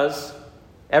 Because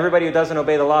everybody who doesn't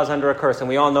obey the law is under a curse. And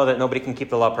we all know that nobody can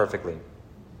keep the law perfectly.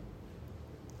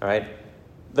 All right?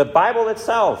 The Bible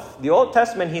itself, the Old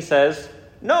Testament, he says,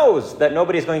 knows that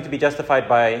nobody is going to be justified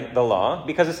by the law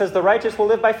because it says the righteous will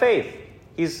live by faith.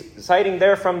 He's citing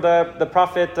there from the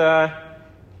prophet,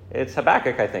 it's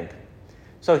Habakkuk, I think.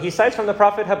 So he cites from the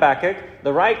prophet Habakkuk,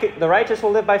 the righteous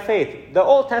will live by faith. The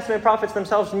Old Testament prophets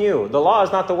themselves knew the law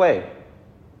is not the way.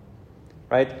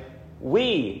 Right?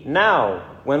 We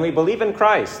now, when we believe in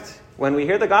Christ, when we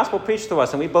hear the gospel preached to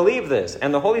us and we believe this,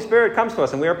 and the Holy Spirit comes to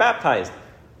us and we are baptized,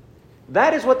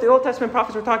 that is what the Old Testament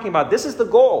prophets were talking about. This is the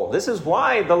goal. This is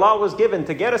why the law was given,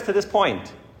 to get us to this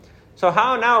point. So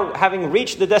how now, having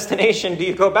reached the destination, do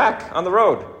you go back on the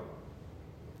road?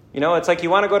 It's like you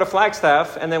want to go to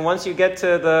Flagstaff, and then once you get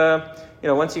to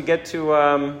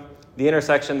the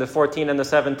intersection, the 14 and the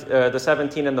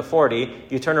 17 and the 40,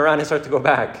 you turn around and start to go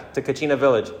back to Kachina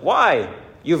Village. Why?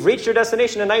 You've reached your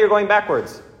destination and now you're going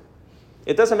backwards.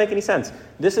 It doesn't make any sense.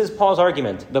 This is Paul's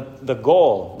argument. The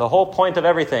goal, the whole point of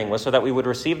everything was so that we would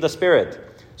receive the Spirit,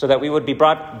 so that we would be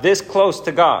brought this close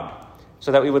to God,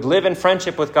 so that we would live in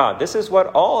friendship with God. This is what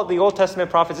all of the Old Testament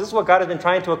prophets, this is what God has been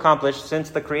trying to accomplish since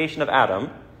the creation of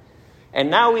Adam. And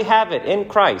now we have it in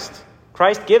Christ.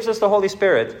 Christ gives us the Holy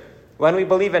Spirit when we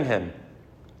believe in Him.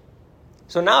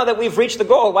 So now that we've reached the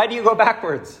goal, why do you go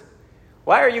backwards?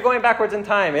 Why are you going backwards in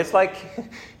time? It's like,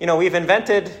 we've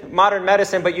invented modern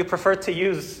medicine, but you prefer to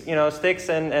use, sticks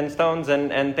and stones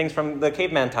and things from the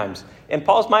caveman times. In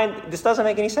Paul's mind, this doesn't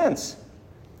make any sense.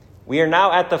 We are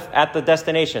now at the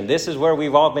destination. This is where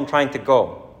we've all been trying to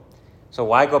go. So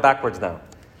why go backwards now?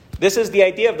 This is the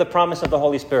idea of the promise of the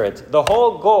Holy Spirit. The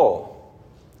whole goal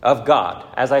of God,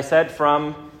 as I said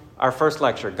from our first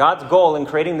lecture, God's goal in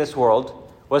creating this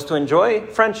world was to enjoy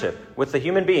friendship with the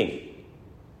human being.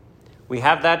 We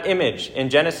have that image in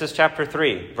Genesis chapter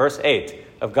 3, verse 8,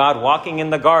 of God walking in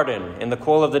the garden in the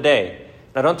cool of the day.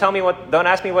 Now don't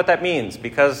ask me what that means,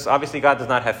 because obviously God does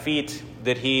not have feet.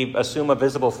 Did He assume a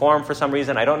visible form for some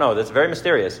reason? I don't know. That's very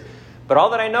mysterious. But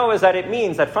all that I know is that it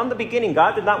means that from the beginning,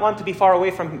 God did not want to be far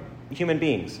away from human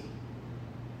beings.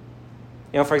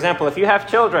 For example, if you have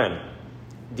children,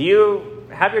 do you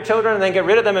have your children and then get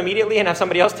rid of them immediately and have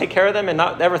somebody else take care of them and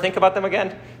not ever think about them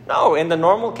again? No, in the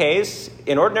normal case,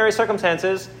 in ordinary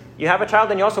circumstances, you have a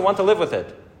child and you also want to live with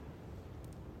it.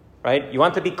 Right? You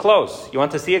want to be close. You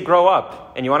want to see it grow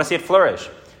up and you want to see it flourish.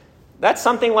 That's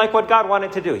something like what God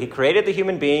wanted to do. He created the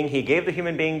human being. He gave the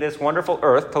human being this wonderful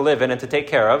earth to live in and to take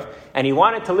care of. And He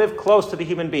wanted to live close to the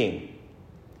human being.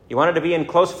 He wanted to be in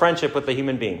close friendship with the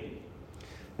human being.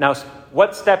 Now,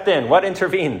 what stepped in? What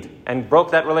intervened and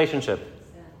broke that relationship?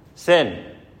 Sin.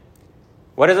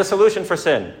 What is the solution for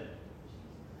sin?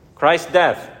 Christ's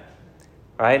death.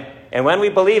 Right? And when we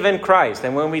believe in Christ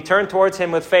and when we turn towards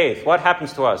Him with faith, what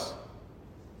happens to us?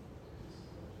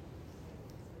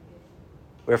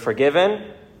 We're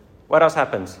forgiven. What else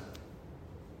happens?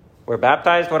 We're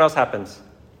baptized. What else happens?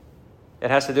 It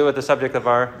has to do with the subject of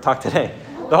our talk today.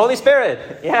 The Holy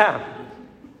Spirit. Yeah.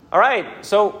 All right.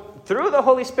 So through the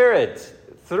Holy Spirit,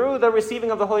 through the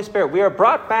receiving of the Holy Spirit, we are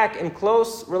brought back in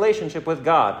close relationship with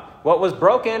God. What was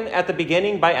broken at the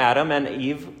beginning by Adam and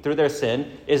Eve through their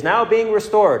sin is now being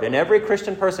restored in every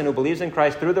Christian person who believes in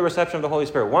Christ through the reception of the Holy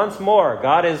Spirit. Once more,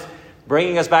 God is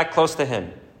bringing us back close to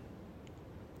Him.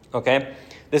 Okay?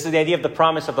 This is the idea of the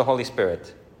promise of the Holy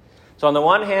Spirit. So on the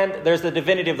one hand, there's the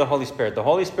divinity of the Holy Spirit. The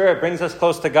Holy Spirit brings us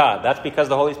close to God. That's because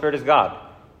the Holy Spirit is God.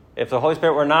 If the Holy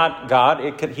Spirit were not God,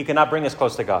 He could not bring us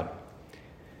close to God.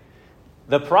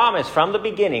 The promise from the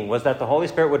beginning was that the Holy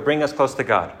Spirit would bring us close to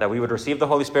God, that we would receive the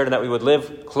Holy Spirit and that we would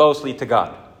live closely to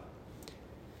God.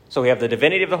 So we have the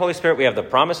divinity of the Holy Spirit, we have the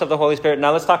promise of the Holy Spirit.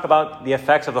 Now let's talk about the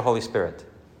effects of the Holy Spirit.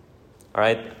 All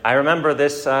right, I remember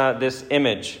this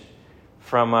image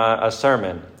from a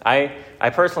sermon. I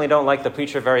personally don't like the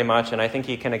preacher very much, and I think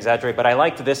he can exaggerate, but I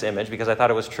liked this image because I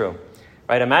thought it was true.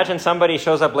 Right? Imagine somebody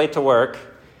shows up late to work,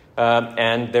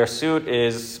 and their suit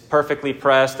is perfectly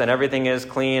pressed and everything is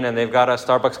clean and they've got a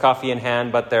Starbucks coffee in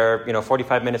hand, but they're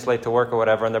 45 minutes late to work or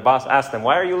whatever, and their boss asks them,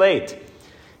 "Why are you late?"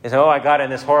 They say, "Oh, I got in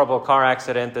this horrible car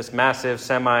accident. This massive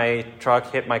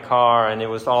semi-truck hit my car and it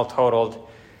was all totaled."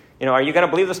 Are you going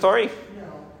to believe the story? No.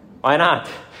 Why not?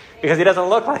 Because he doesn't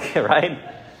look like it, right?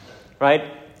 Right?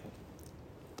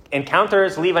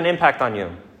 Encounters leave an impact on you,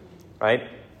 right?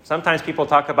 Sometimes people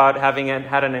talk about having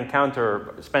had an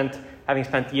encounter, having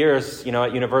spent years,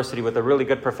 at university with a really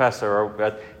good professor,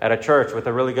 or at a church with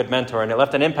a really good mentor, and it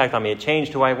left an impact on me. It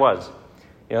changed who I was.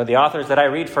 The authors that I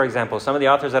read, for example, some of the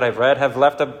authors that I've read have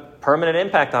left a permanent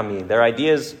impact on me. Their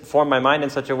ideas form my mind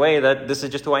in such a way that this is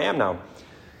just who I am now.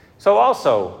 So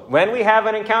also, when we have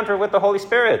an encounter with the Holy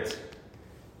Spirit,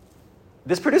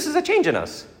 this produces a change in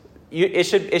us. It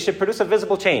should produce a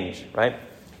visible change, right?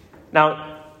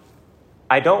 Now,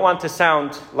 I don't want to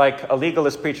sound like a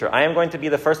legalist preacher. I am going to be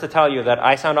the first to tell you that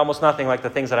I sound almost nothing like the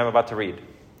things that I'm about to read.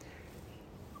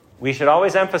 we should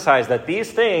always emphasize that these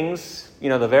things,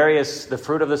 the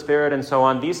fruit of the Spirit and so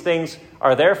on, these things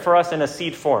are there for us in a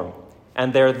seed form.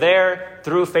 And they're there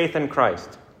through faith in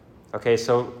Christ. Okay,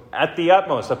 so at the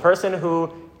utmost, a person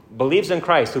who believes in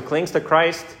Christ, who clings to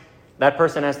Christ, that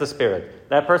person has the Spirit.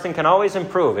 That person can always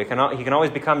improve. He can always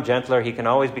become gentler. He can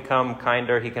always become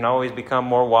kinder. He can always become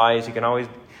more wise. He can always,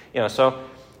 so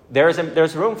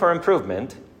there's room for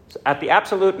improvement. So at the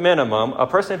absolute minimum, a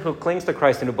person who clings to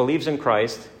Christ and who believes in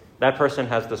Christ, that person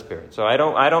has the Spirit. So I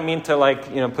don't mean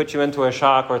to put you into a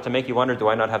shock or to make you wonder, do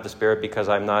I not have the Spirit because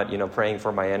I'm not praying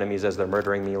for my enemies as they're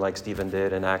murdering me like Stephen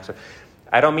did in Acts.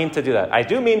 I don't mean to do that. I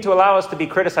do mean to allow us to be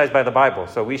criticized by the Bible.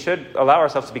 So we should allow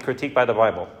ourselves to be critiqued by the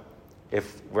Bible.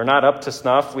 If we're not up to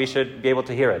snuff, we should be able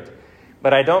to hear it.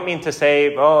 But I don't mean to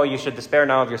say, you should despair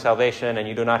now of your salvation and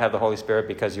you do not have the Holy Spirit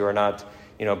because you are not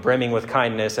brimming with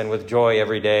kindness and with joy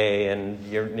every day and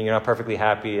you're not perfectly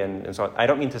happy and so on. I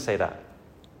don't mean to say that.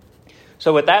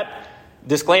 So with that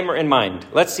disclaimer in mind,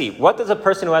 let's see, what does a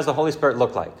person who has the Holy Spirit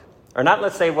look like? Or not,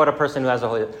 let's say what a person who has the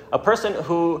Holy Spirit. A person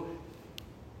who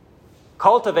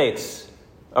cultivates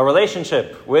a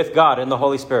relationship with God in the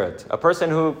Holy Spirit. A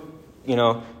person who,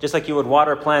 just like you would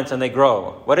water plants and they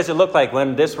grow. What does it look like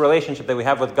when this relationship that we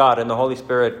have with God and the Holy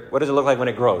Spirit, what does it look like when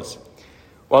it grows?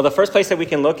 Well, the first place that we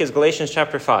can look is Galatians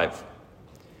chapter 5,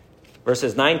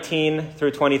 verses 19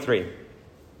 through 23.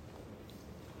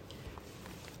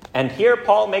 And here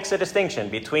Paul makes a distinction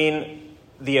between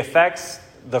the effects,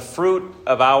 the fruit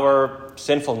of our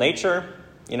sinful nature,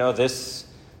 this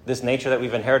nature that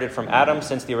we've inherited from Adam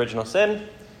since the original sin,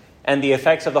 and the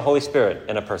effects of the Holy Spirit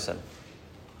in a person.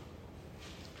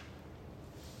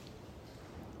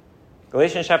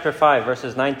 Galatians chapter 5,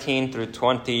 verses 19 through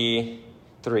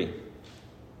 23.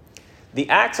 The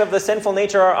acts of the sinful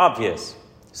nature are obvious: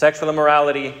 sexual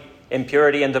immorality,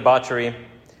 impurity and debauchery,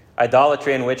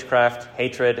 idolatry and witchcraft,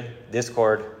 hatred,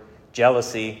 discord,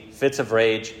 jealousy, fits of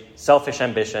rage, selfish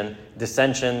ambition,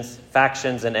 dissensions,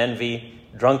 factions and envy,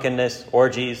 drunkenness,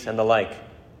 orgies, and the like.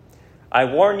 I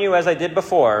warn you, as I did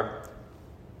before,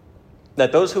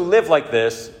 that those who live like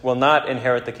this will not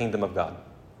inherit the kingdom of God.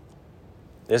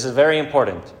 This is very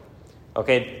important.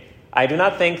 Okay, I do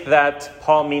not think that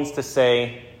Paul means to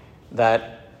say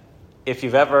that if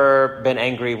you've ever been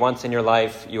angry once in your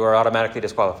life, you are automatically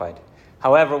disqualified.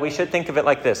 However, we should think of it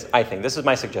like this, I think. This is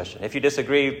my suggestion. If you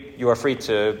disagree, you are free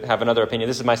to have another opinion.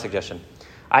 This is my suggestion.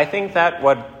 I think that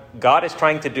what God is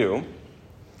trying to do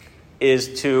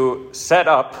is to set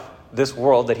up this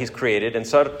world that he's created in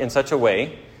such a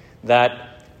way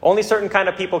that only certain kind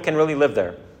of people can really live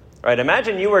there. Right?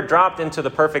 Imagine you were dropped into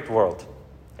the perfect world.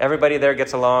 Everybody there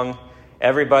gets along.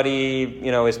 Everybody,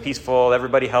 is peaceful.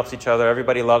 Everybody helps each other.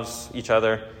 Everybody loves each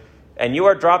other. And you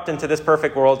are dropped into this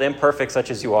perfect world, imperfect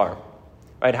such as you are.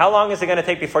 Right? How long is it going to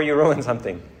take before you ruin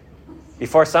something?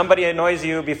 Before somebody annoys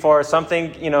you, before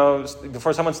something,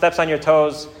 before someone steps on your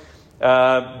toes,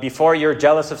 before you're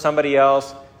jealous of somebody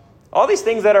else. All these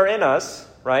things that are in us,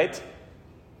 right?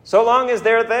 So long as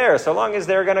they're there, so long as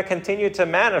they're going to continue to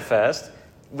manifest,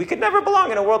 we could never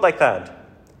belong in a world like that.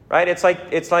 Right? It's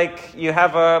like you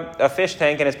have a fish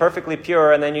tank and it's perfectly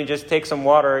pure, and then you just take some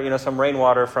water, some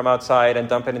rainwater from outside and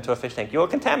dump it into a fish tank. You will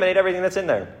contaminate everything that's in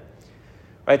there.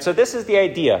 Right? So this is the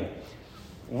idea.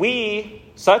 We,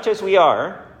 such as we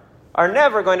are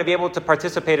never going to be able to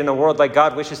participate in a world like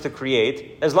God wishes to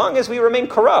create as long as we remain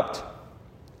corrupt.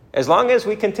 As long as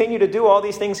we continue to do all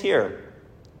these things here.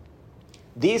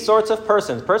 These sorts of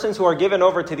persons who are given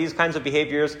over to these kinds of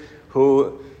behaviors,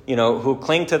 who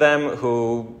cling to them,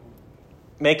 who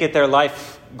make it their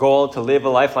life goal to live a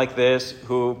life like this,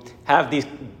 who have these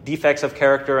defects of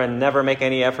character and never make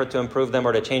any effort to improve them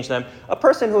or to change them. A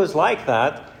person who is like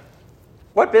that,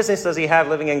 what business does he have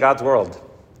living in God's world?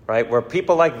 Right? Where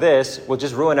people like this will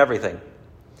just ruin everything.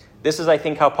 This is, I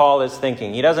think, how Paul is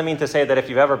thinking. He doesn't mean to say that if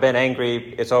you've ever been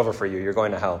angry, it's over for you, you're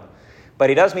going to hell. But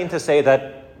he does mean to say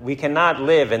that we cannot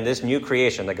live in this new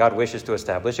creation that God wishes to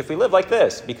establish if we live like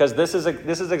this, because this is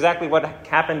exactly what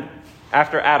happened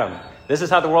after Adam. This is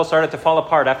how the world started to fall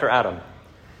apart after Adam.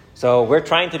 So we're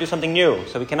trying to do something new,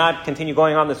 so we cannot continue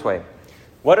going on this way.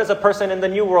 What does a person in the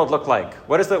new world look like?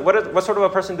 What sort of a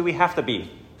person do we have to be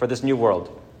for this new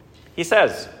world? He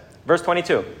says, verse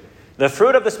 22, the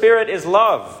fruit of the Spirit is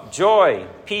love, joy,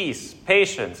 peace,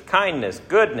 patience, kindness,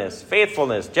 goodness,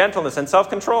 faithfulness, gentleness, and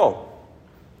self-control.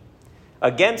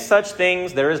 Against such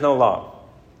things there is no law.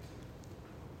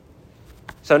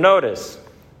 So notice,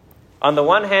 on the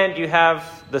one hand, you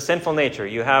have the sinful nature.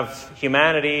 You have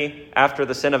humanity after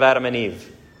the sin of Adam and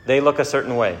Eve. They look a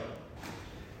certain way.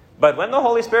 But when the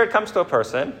Holy Spirit comes to a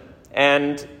person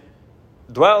and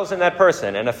dwells in that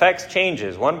person and affects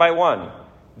changes one by one,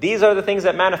 These are the things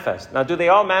that manifest. Now, do they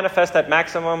all manifest at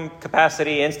maximum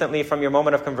capacity instantly from your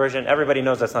moment of conversion? Everybody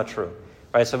knows that's not true,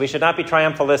 right? So we should not be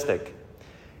triumphalistic.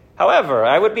 However,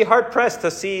 I would be hard-pressed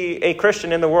to see a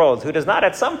Christian in the world who does not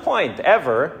at some point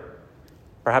ever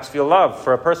perhaps feel love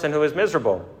for a person who is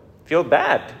miserable, feel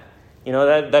bad. You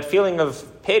know, that feeling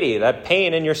of pity, that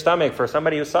pain in your stomach for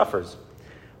somebody who suffers.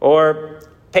 Or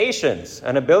patience,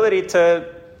 an ability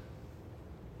to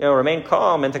remain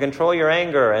calm and to control your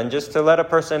anger and just to let a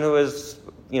person who is,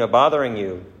 bothering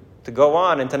you to go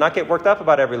on and to not get worked up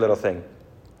about every little thing.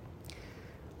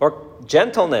 Or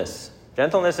gentleness.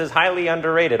 Gentleness is highly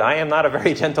underrated. I am not a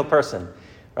very gentle person,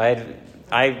 right?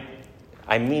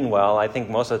 I mean well. I think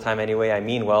most of the time anyway, I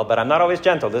mean well, but I'm not always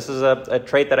gentle. This is a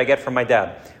trait that I get from my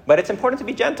dad. But it's important to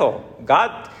be gentle.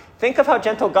 Think of how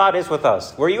gentle God is with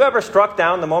us. Were you ever struck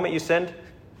down the moment you sinned?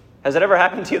 Has it ever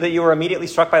happened to you that you were immediately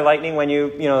struck by lightning when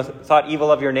you thought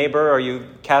evil of your neighbor or you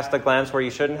cast a glance where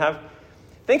you shouldn't have?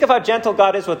 Think of how gentle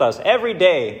God is with us. Every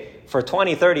day for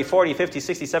 20, 30, 40, 50,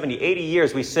 60, 70, 80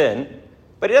 years we sin,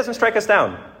 but He doesn't strike us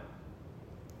down.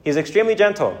 He's extremely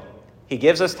gentle. He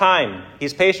gives us time.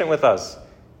 He's patient with us.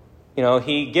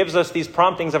 He gives us these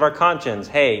promptings of our conscience.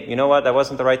 Hey, you know what? That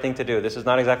wasn't the right thing to do. This is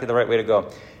not exactly the right way to go.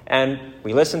 And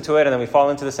we listen to it, and then we fall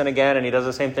into the sin again, and He does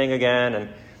the same thing again. And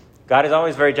God is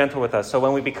always very gentle with us. So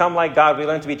when we become like God, we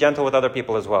learn to be gentle with other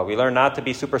people as well. We learn not to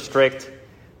be super strict.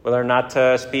 We learn not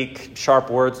to speak sharp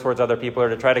words towards other people or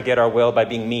to try to get our will by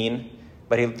being mean.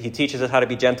 But He teaches us how to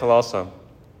be gentle also.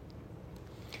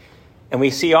 And we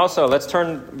see also, let's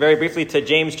turn very briefly to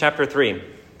James chapter 3.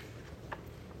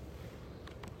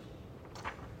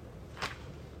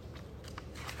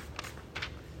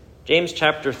 James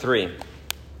chapter 3.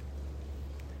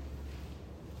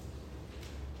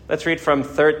 Let's read from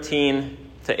 13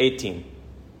 to 18.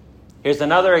 Here's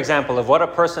another example of what a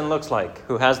person looks like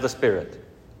who has the Spirit.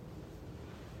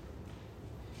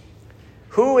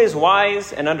 Who is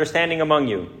wise and understanding among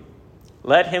you?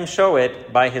 Let him show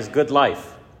it by his good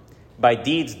life, by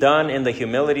deeds done in the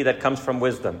humility that comes from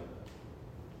wisdom.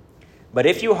 But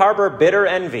if you harbor bitter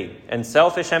envy and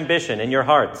selfish ambition in your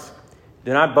hearts,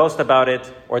 do not boast about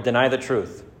it or deny the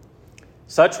truth.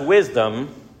 Such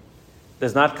wisdom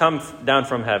does not come down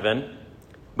from heaven,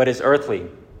 but is earthly,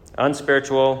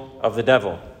 unspiritual, of the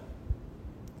devil.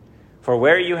 For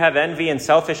where you have envy and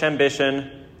selfish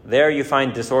ambition, there you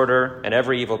find disorder and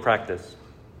every evil practice.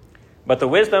 But the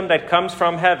wisdom that comes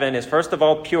from heaven is first of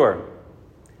all pure,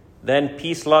 then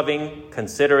peace-loving,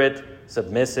 considerate,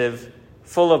 submissive,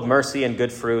 full of mercy and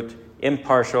good fruit,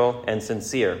 impartial and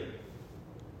sincere.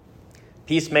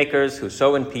 Peacemakers who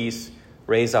sow in peace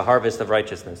raise a harvest of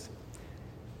righteousness.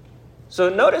 So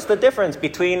notice the difference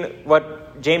between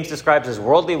what James describes as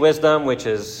worldly wisdom, which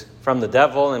is from the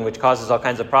devil and which causes all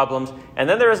kinds of problems, and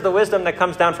then there is the wisdom that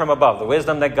comes down from above, the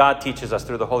wisdom that God teaches us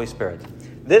through the Holy Spirit.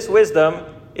 This wisdom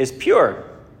is pure,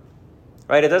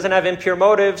 right? It doesn't have impure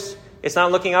motives. It's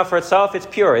not looking out for itself. It's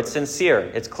pure. It's sincere.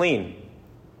 It's clean.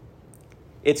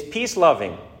 It's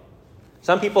peace-loving.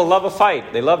 Some people love a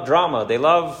fight. They love drama. They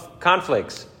love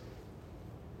conflicts.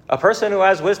 A person who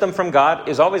has wisdom from God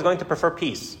is always going to prefer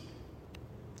peace.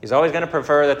 He's always going to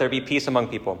prefer that there be peace among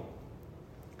people.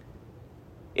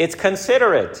 It's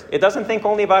considerate. It doesn't think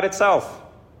only about itself,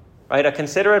 right? A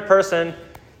considerate person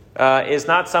is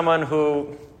not someone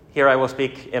who, here I will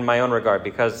speak in my own regard,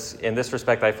 because in this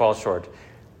respect I fall short.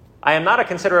 I am not a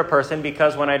considerate person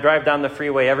because when I drive down the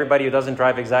freeway, everybody who doesn't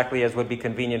drive exactly as would be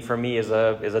convenient for me is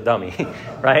a dummy,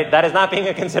 right? That is not being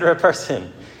a considerate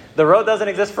person. The road doesn't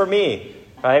exist for me,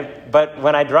 right? But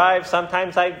when I drive,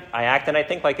 sometimes I act and I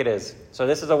think like it is. So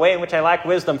this is a way in which I lack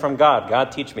wisdom from God.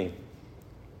 God, teach me.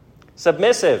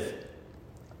 Submissive.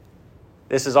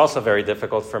 This is also very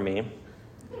difficult for me.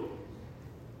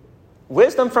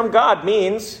 Wisdom from God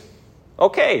means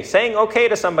saying okay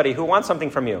to somebody who wants something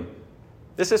from you.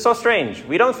 This is so strange.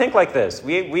 We don't think like this.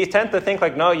 We tend to think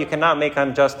like, no, you cannot make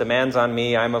unjust demands on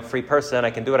me. I'm a free person.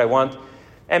 I can do what I want.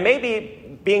 And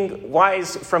maybe being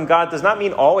wise from God does not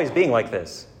mean always being like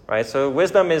this, right? So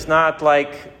wisdom is not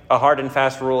like a hard and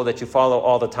fast rule that you follow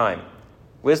all the time.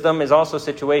 Wisdom is also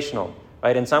situational,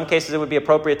 right? In some cases it would be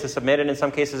appropriate to submit, and in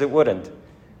some cases it wouldn't.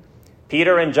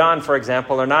 Peter and John, for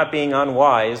example, are not being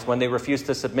unwise when they refuse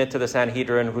to submit to the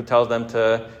Sanhedrin who tells them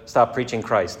to stop preaching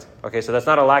Christ. Okay, so that's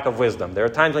not a lack of wisdom. There are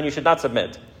times when you should not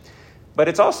submit. But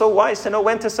it's also wise to know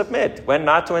when to submit, when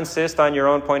not to insist on your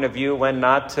own point of view, when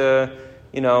not to,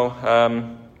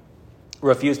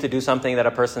 refuse to do something that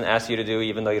a person asks you to do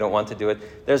even though you don't want to do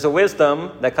it. There's a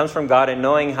wisdom that comes from God in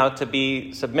knowing how to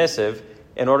be submissive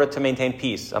in order to maintain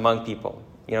peace among people.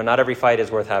 Not every fight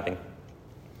is worth having.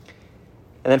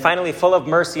 And then finally, full of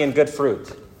mercy and good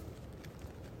fruit.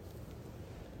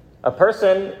 A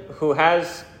person who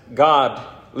has God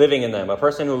living in them, a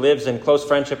person who lives in close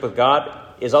friendship with God,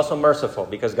 is also merciful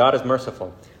because God is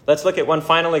merciful. Let's look at one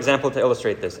final example to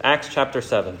illustrate this. Acts chapter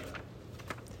 7.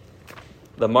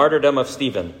 The martyrdom of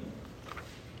Stephen.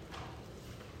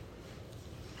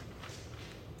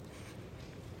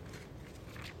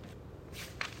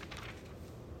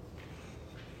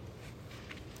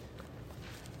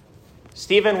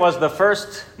 Stephen was the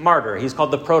first martyr. He's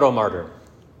called the proto-martyr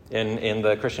in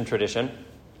the Christian tradition.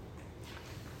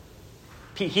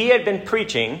 He had been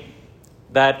preaching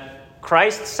that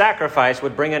Christ's sacrifice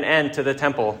would bring an end to the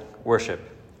temple worship,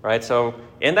 right? So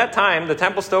in that time, the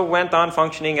temple still went on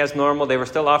functioning as normal. They were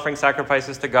still offering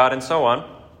sacrifices to God and so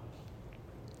on.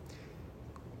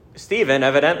 Stephen,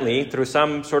 evidently, through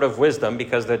some sort of wisdom,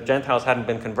 because the Gentiles hadn't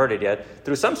been converted yet,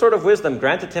 through some sort of wisdom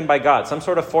granted him by God, some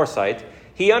sort of foresight,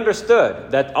 he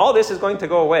understood that all this is going to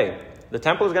go away. The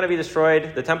temple is going to be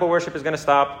destroyed. The temple worship is going to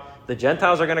stop. The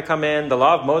Gentiles are going to come in. The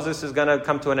law of Moses is going to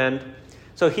come to an end.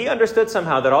 So he understood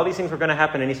somehow that all these things were going to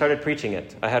happen, and he started preaching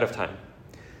it ahead of time.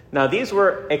 Now, these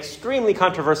were extremely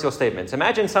controversial statements.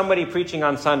 Imagine somebody preaching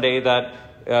on Sunday that,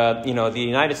 the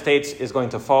United States is going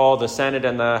to fall, the Senate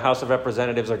and the House of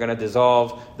Representatives are going to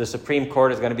dissolve, the Supreme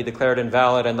Court is going to be declared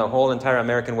invalid, and the whole entire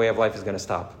American way of life is going to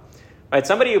stop. Right?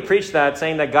 Somebody who preached that,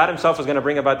 saying that God himself was going to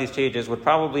bring about these changes, would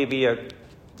probably be a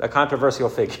controversial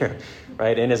figure,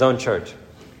 right, in his own church.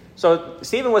 So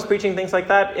Stephen was preaching things like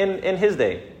that in his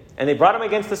day. And they brought him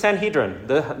against the Sanhedrin,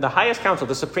 the highest council,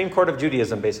 the Supreme Court of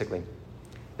Judaism, basically.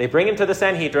 They bring him to the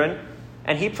Sanhedrin,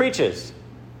 and he preaches.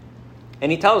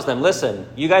 And he tells them, listen,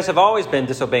 you guys have always been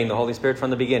disobeying the Holy Spirit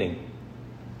from the beginning.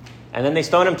 And then they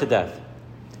stone him to death.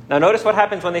 Now notice what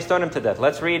happens when they stone him to death.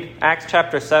 Let's read Acts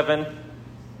chapter 7,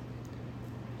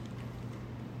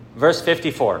 verse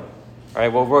 54. All right,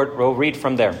 we'll read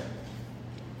from there.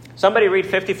 Somebody read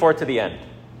 54 to the end.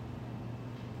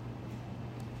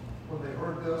 When they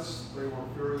heard this, they were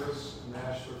furious and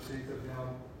gnashed their teeth at him.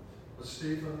 But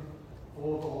Stephen,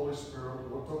 full of the Holy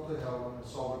Spirit, looked up to heaven and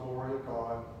saw the glory of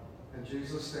God, and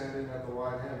Jesus standing at the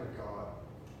right hand of God.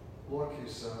 Look, he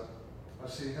said, I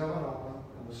see heaven open,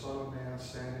 and the Son of Man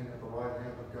standing at the right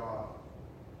hand of God.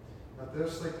 At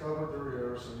this they covered their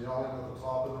ears, and yelling at the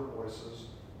top of their voices,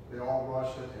 they all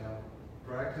rushed at him,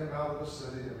 dragged him out of the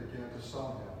city, and began to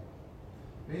stone him.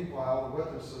 Meanwhile, the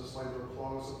witnesses laid their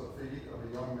clothes at the feet of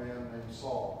a young man named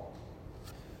Saul.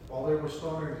 While they were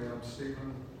stoning him,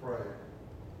 Stephen prayed,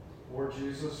 Lord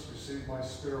Jesus, receive my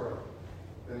spirit.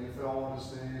 Then he fell on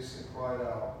his knees and cried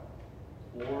out,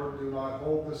 Lord, do not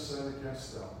hold this sin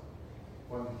against them.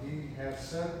 When he had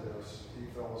said this, he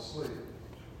fell asleep.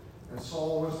 And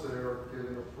Saul was there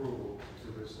giving approval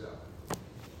to his death.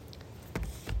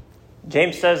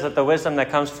 James says that the wisdom that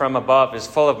comes from above is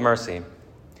full of mercy.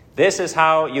 This is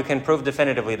how you can prove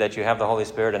definitively that you have the Holy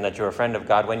Spirit and that you're a friend of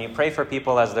God, when you pray for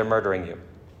people as they're murdering you.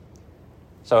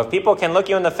 So if people can look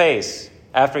you in the face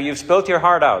after you've spilt your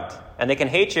heart out, and they can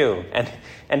hate you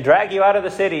and drag you out of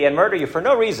the city and murder you for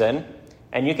no reason,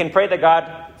 and you can pray that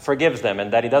God forgives them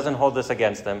and that he doesn't hold this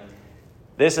against them,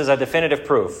 this is a definitive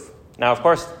proof. Now, of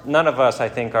course, none of us, I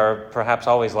think, are perhaps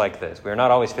always like this. We're not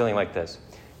always feeling like this.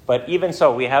 But even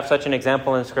so, we have such an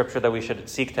example in Scripture that we should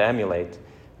seek to emulate.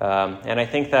 And I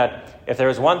think that if there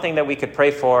is one thing that we could pray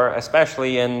for,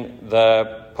 especially in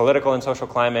the political and social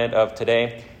climate of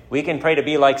today, we can pray to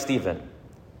be like Stephen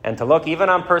and to look even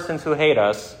on persons who hate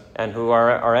us and who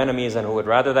are our enemies and who would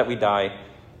rather that we die,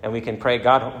 and we can pray,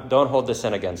 God, don't hold this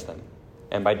sin against them.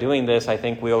 And by doing this, I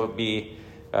think we'll be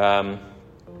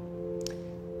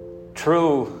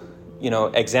true,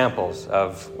 examples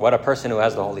of what a person who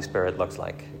has the Holy Spirit looks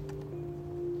like.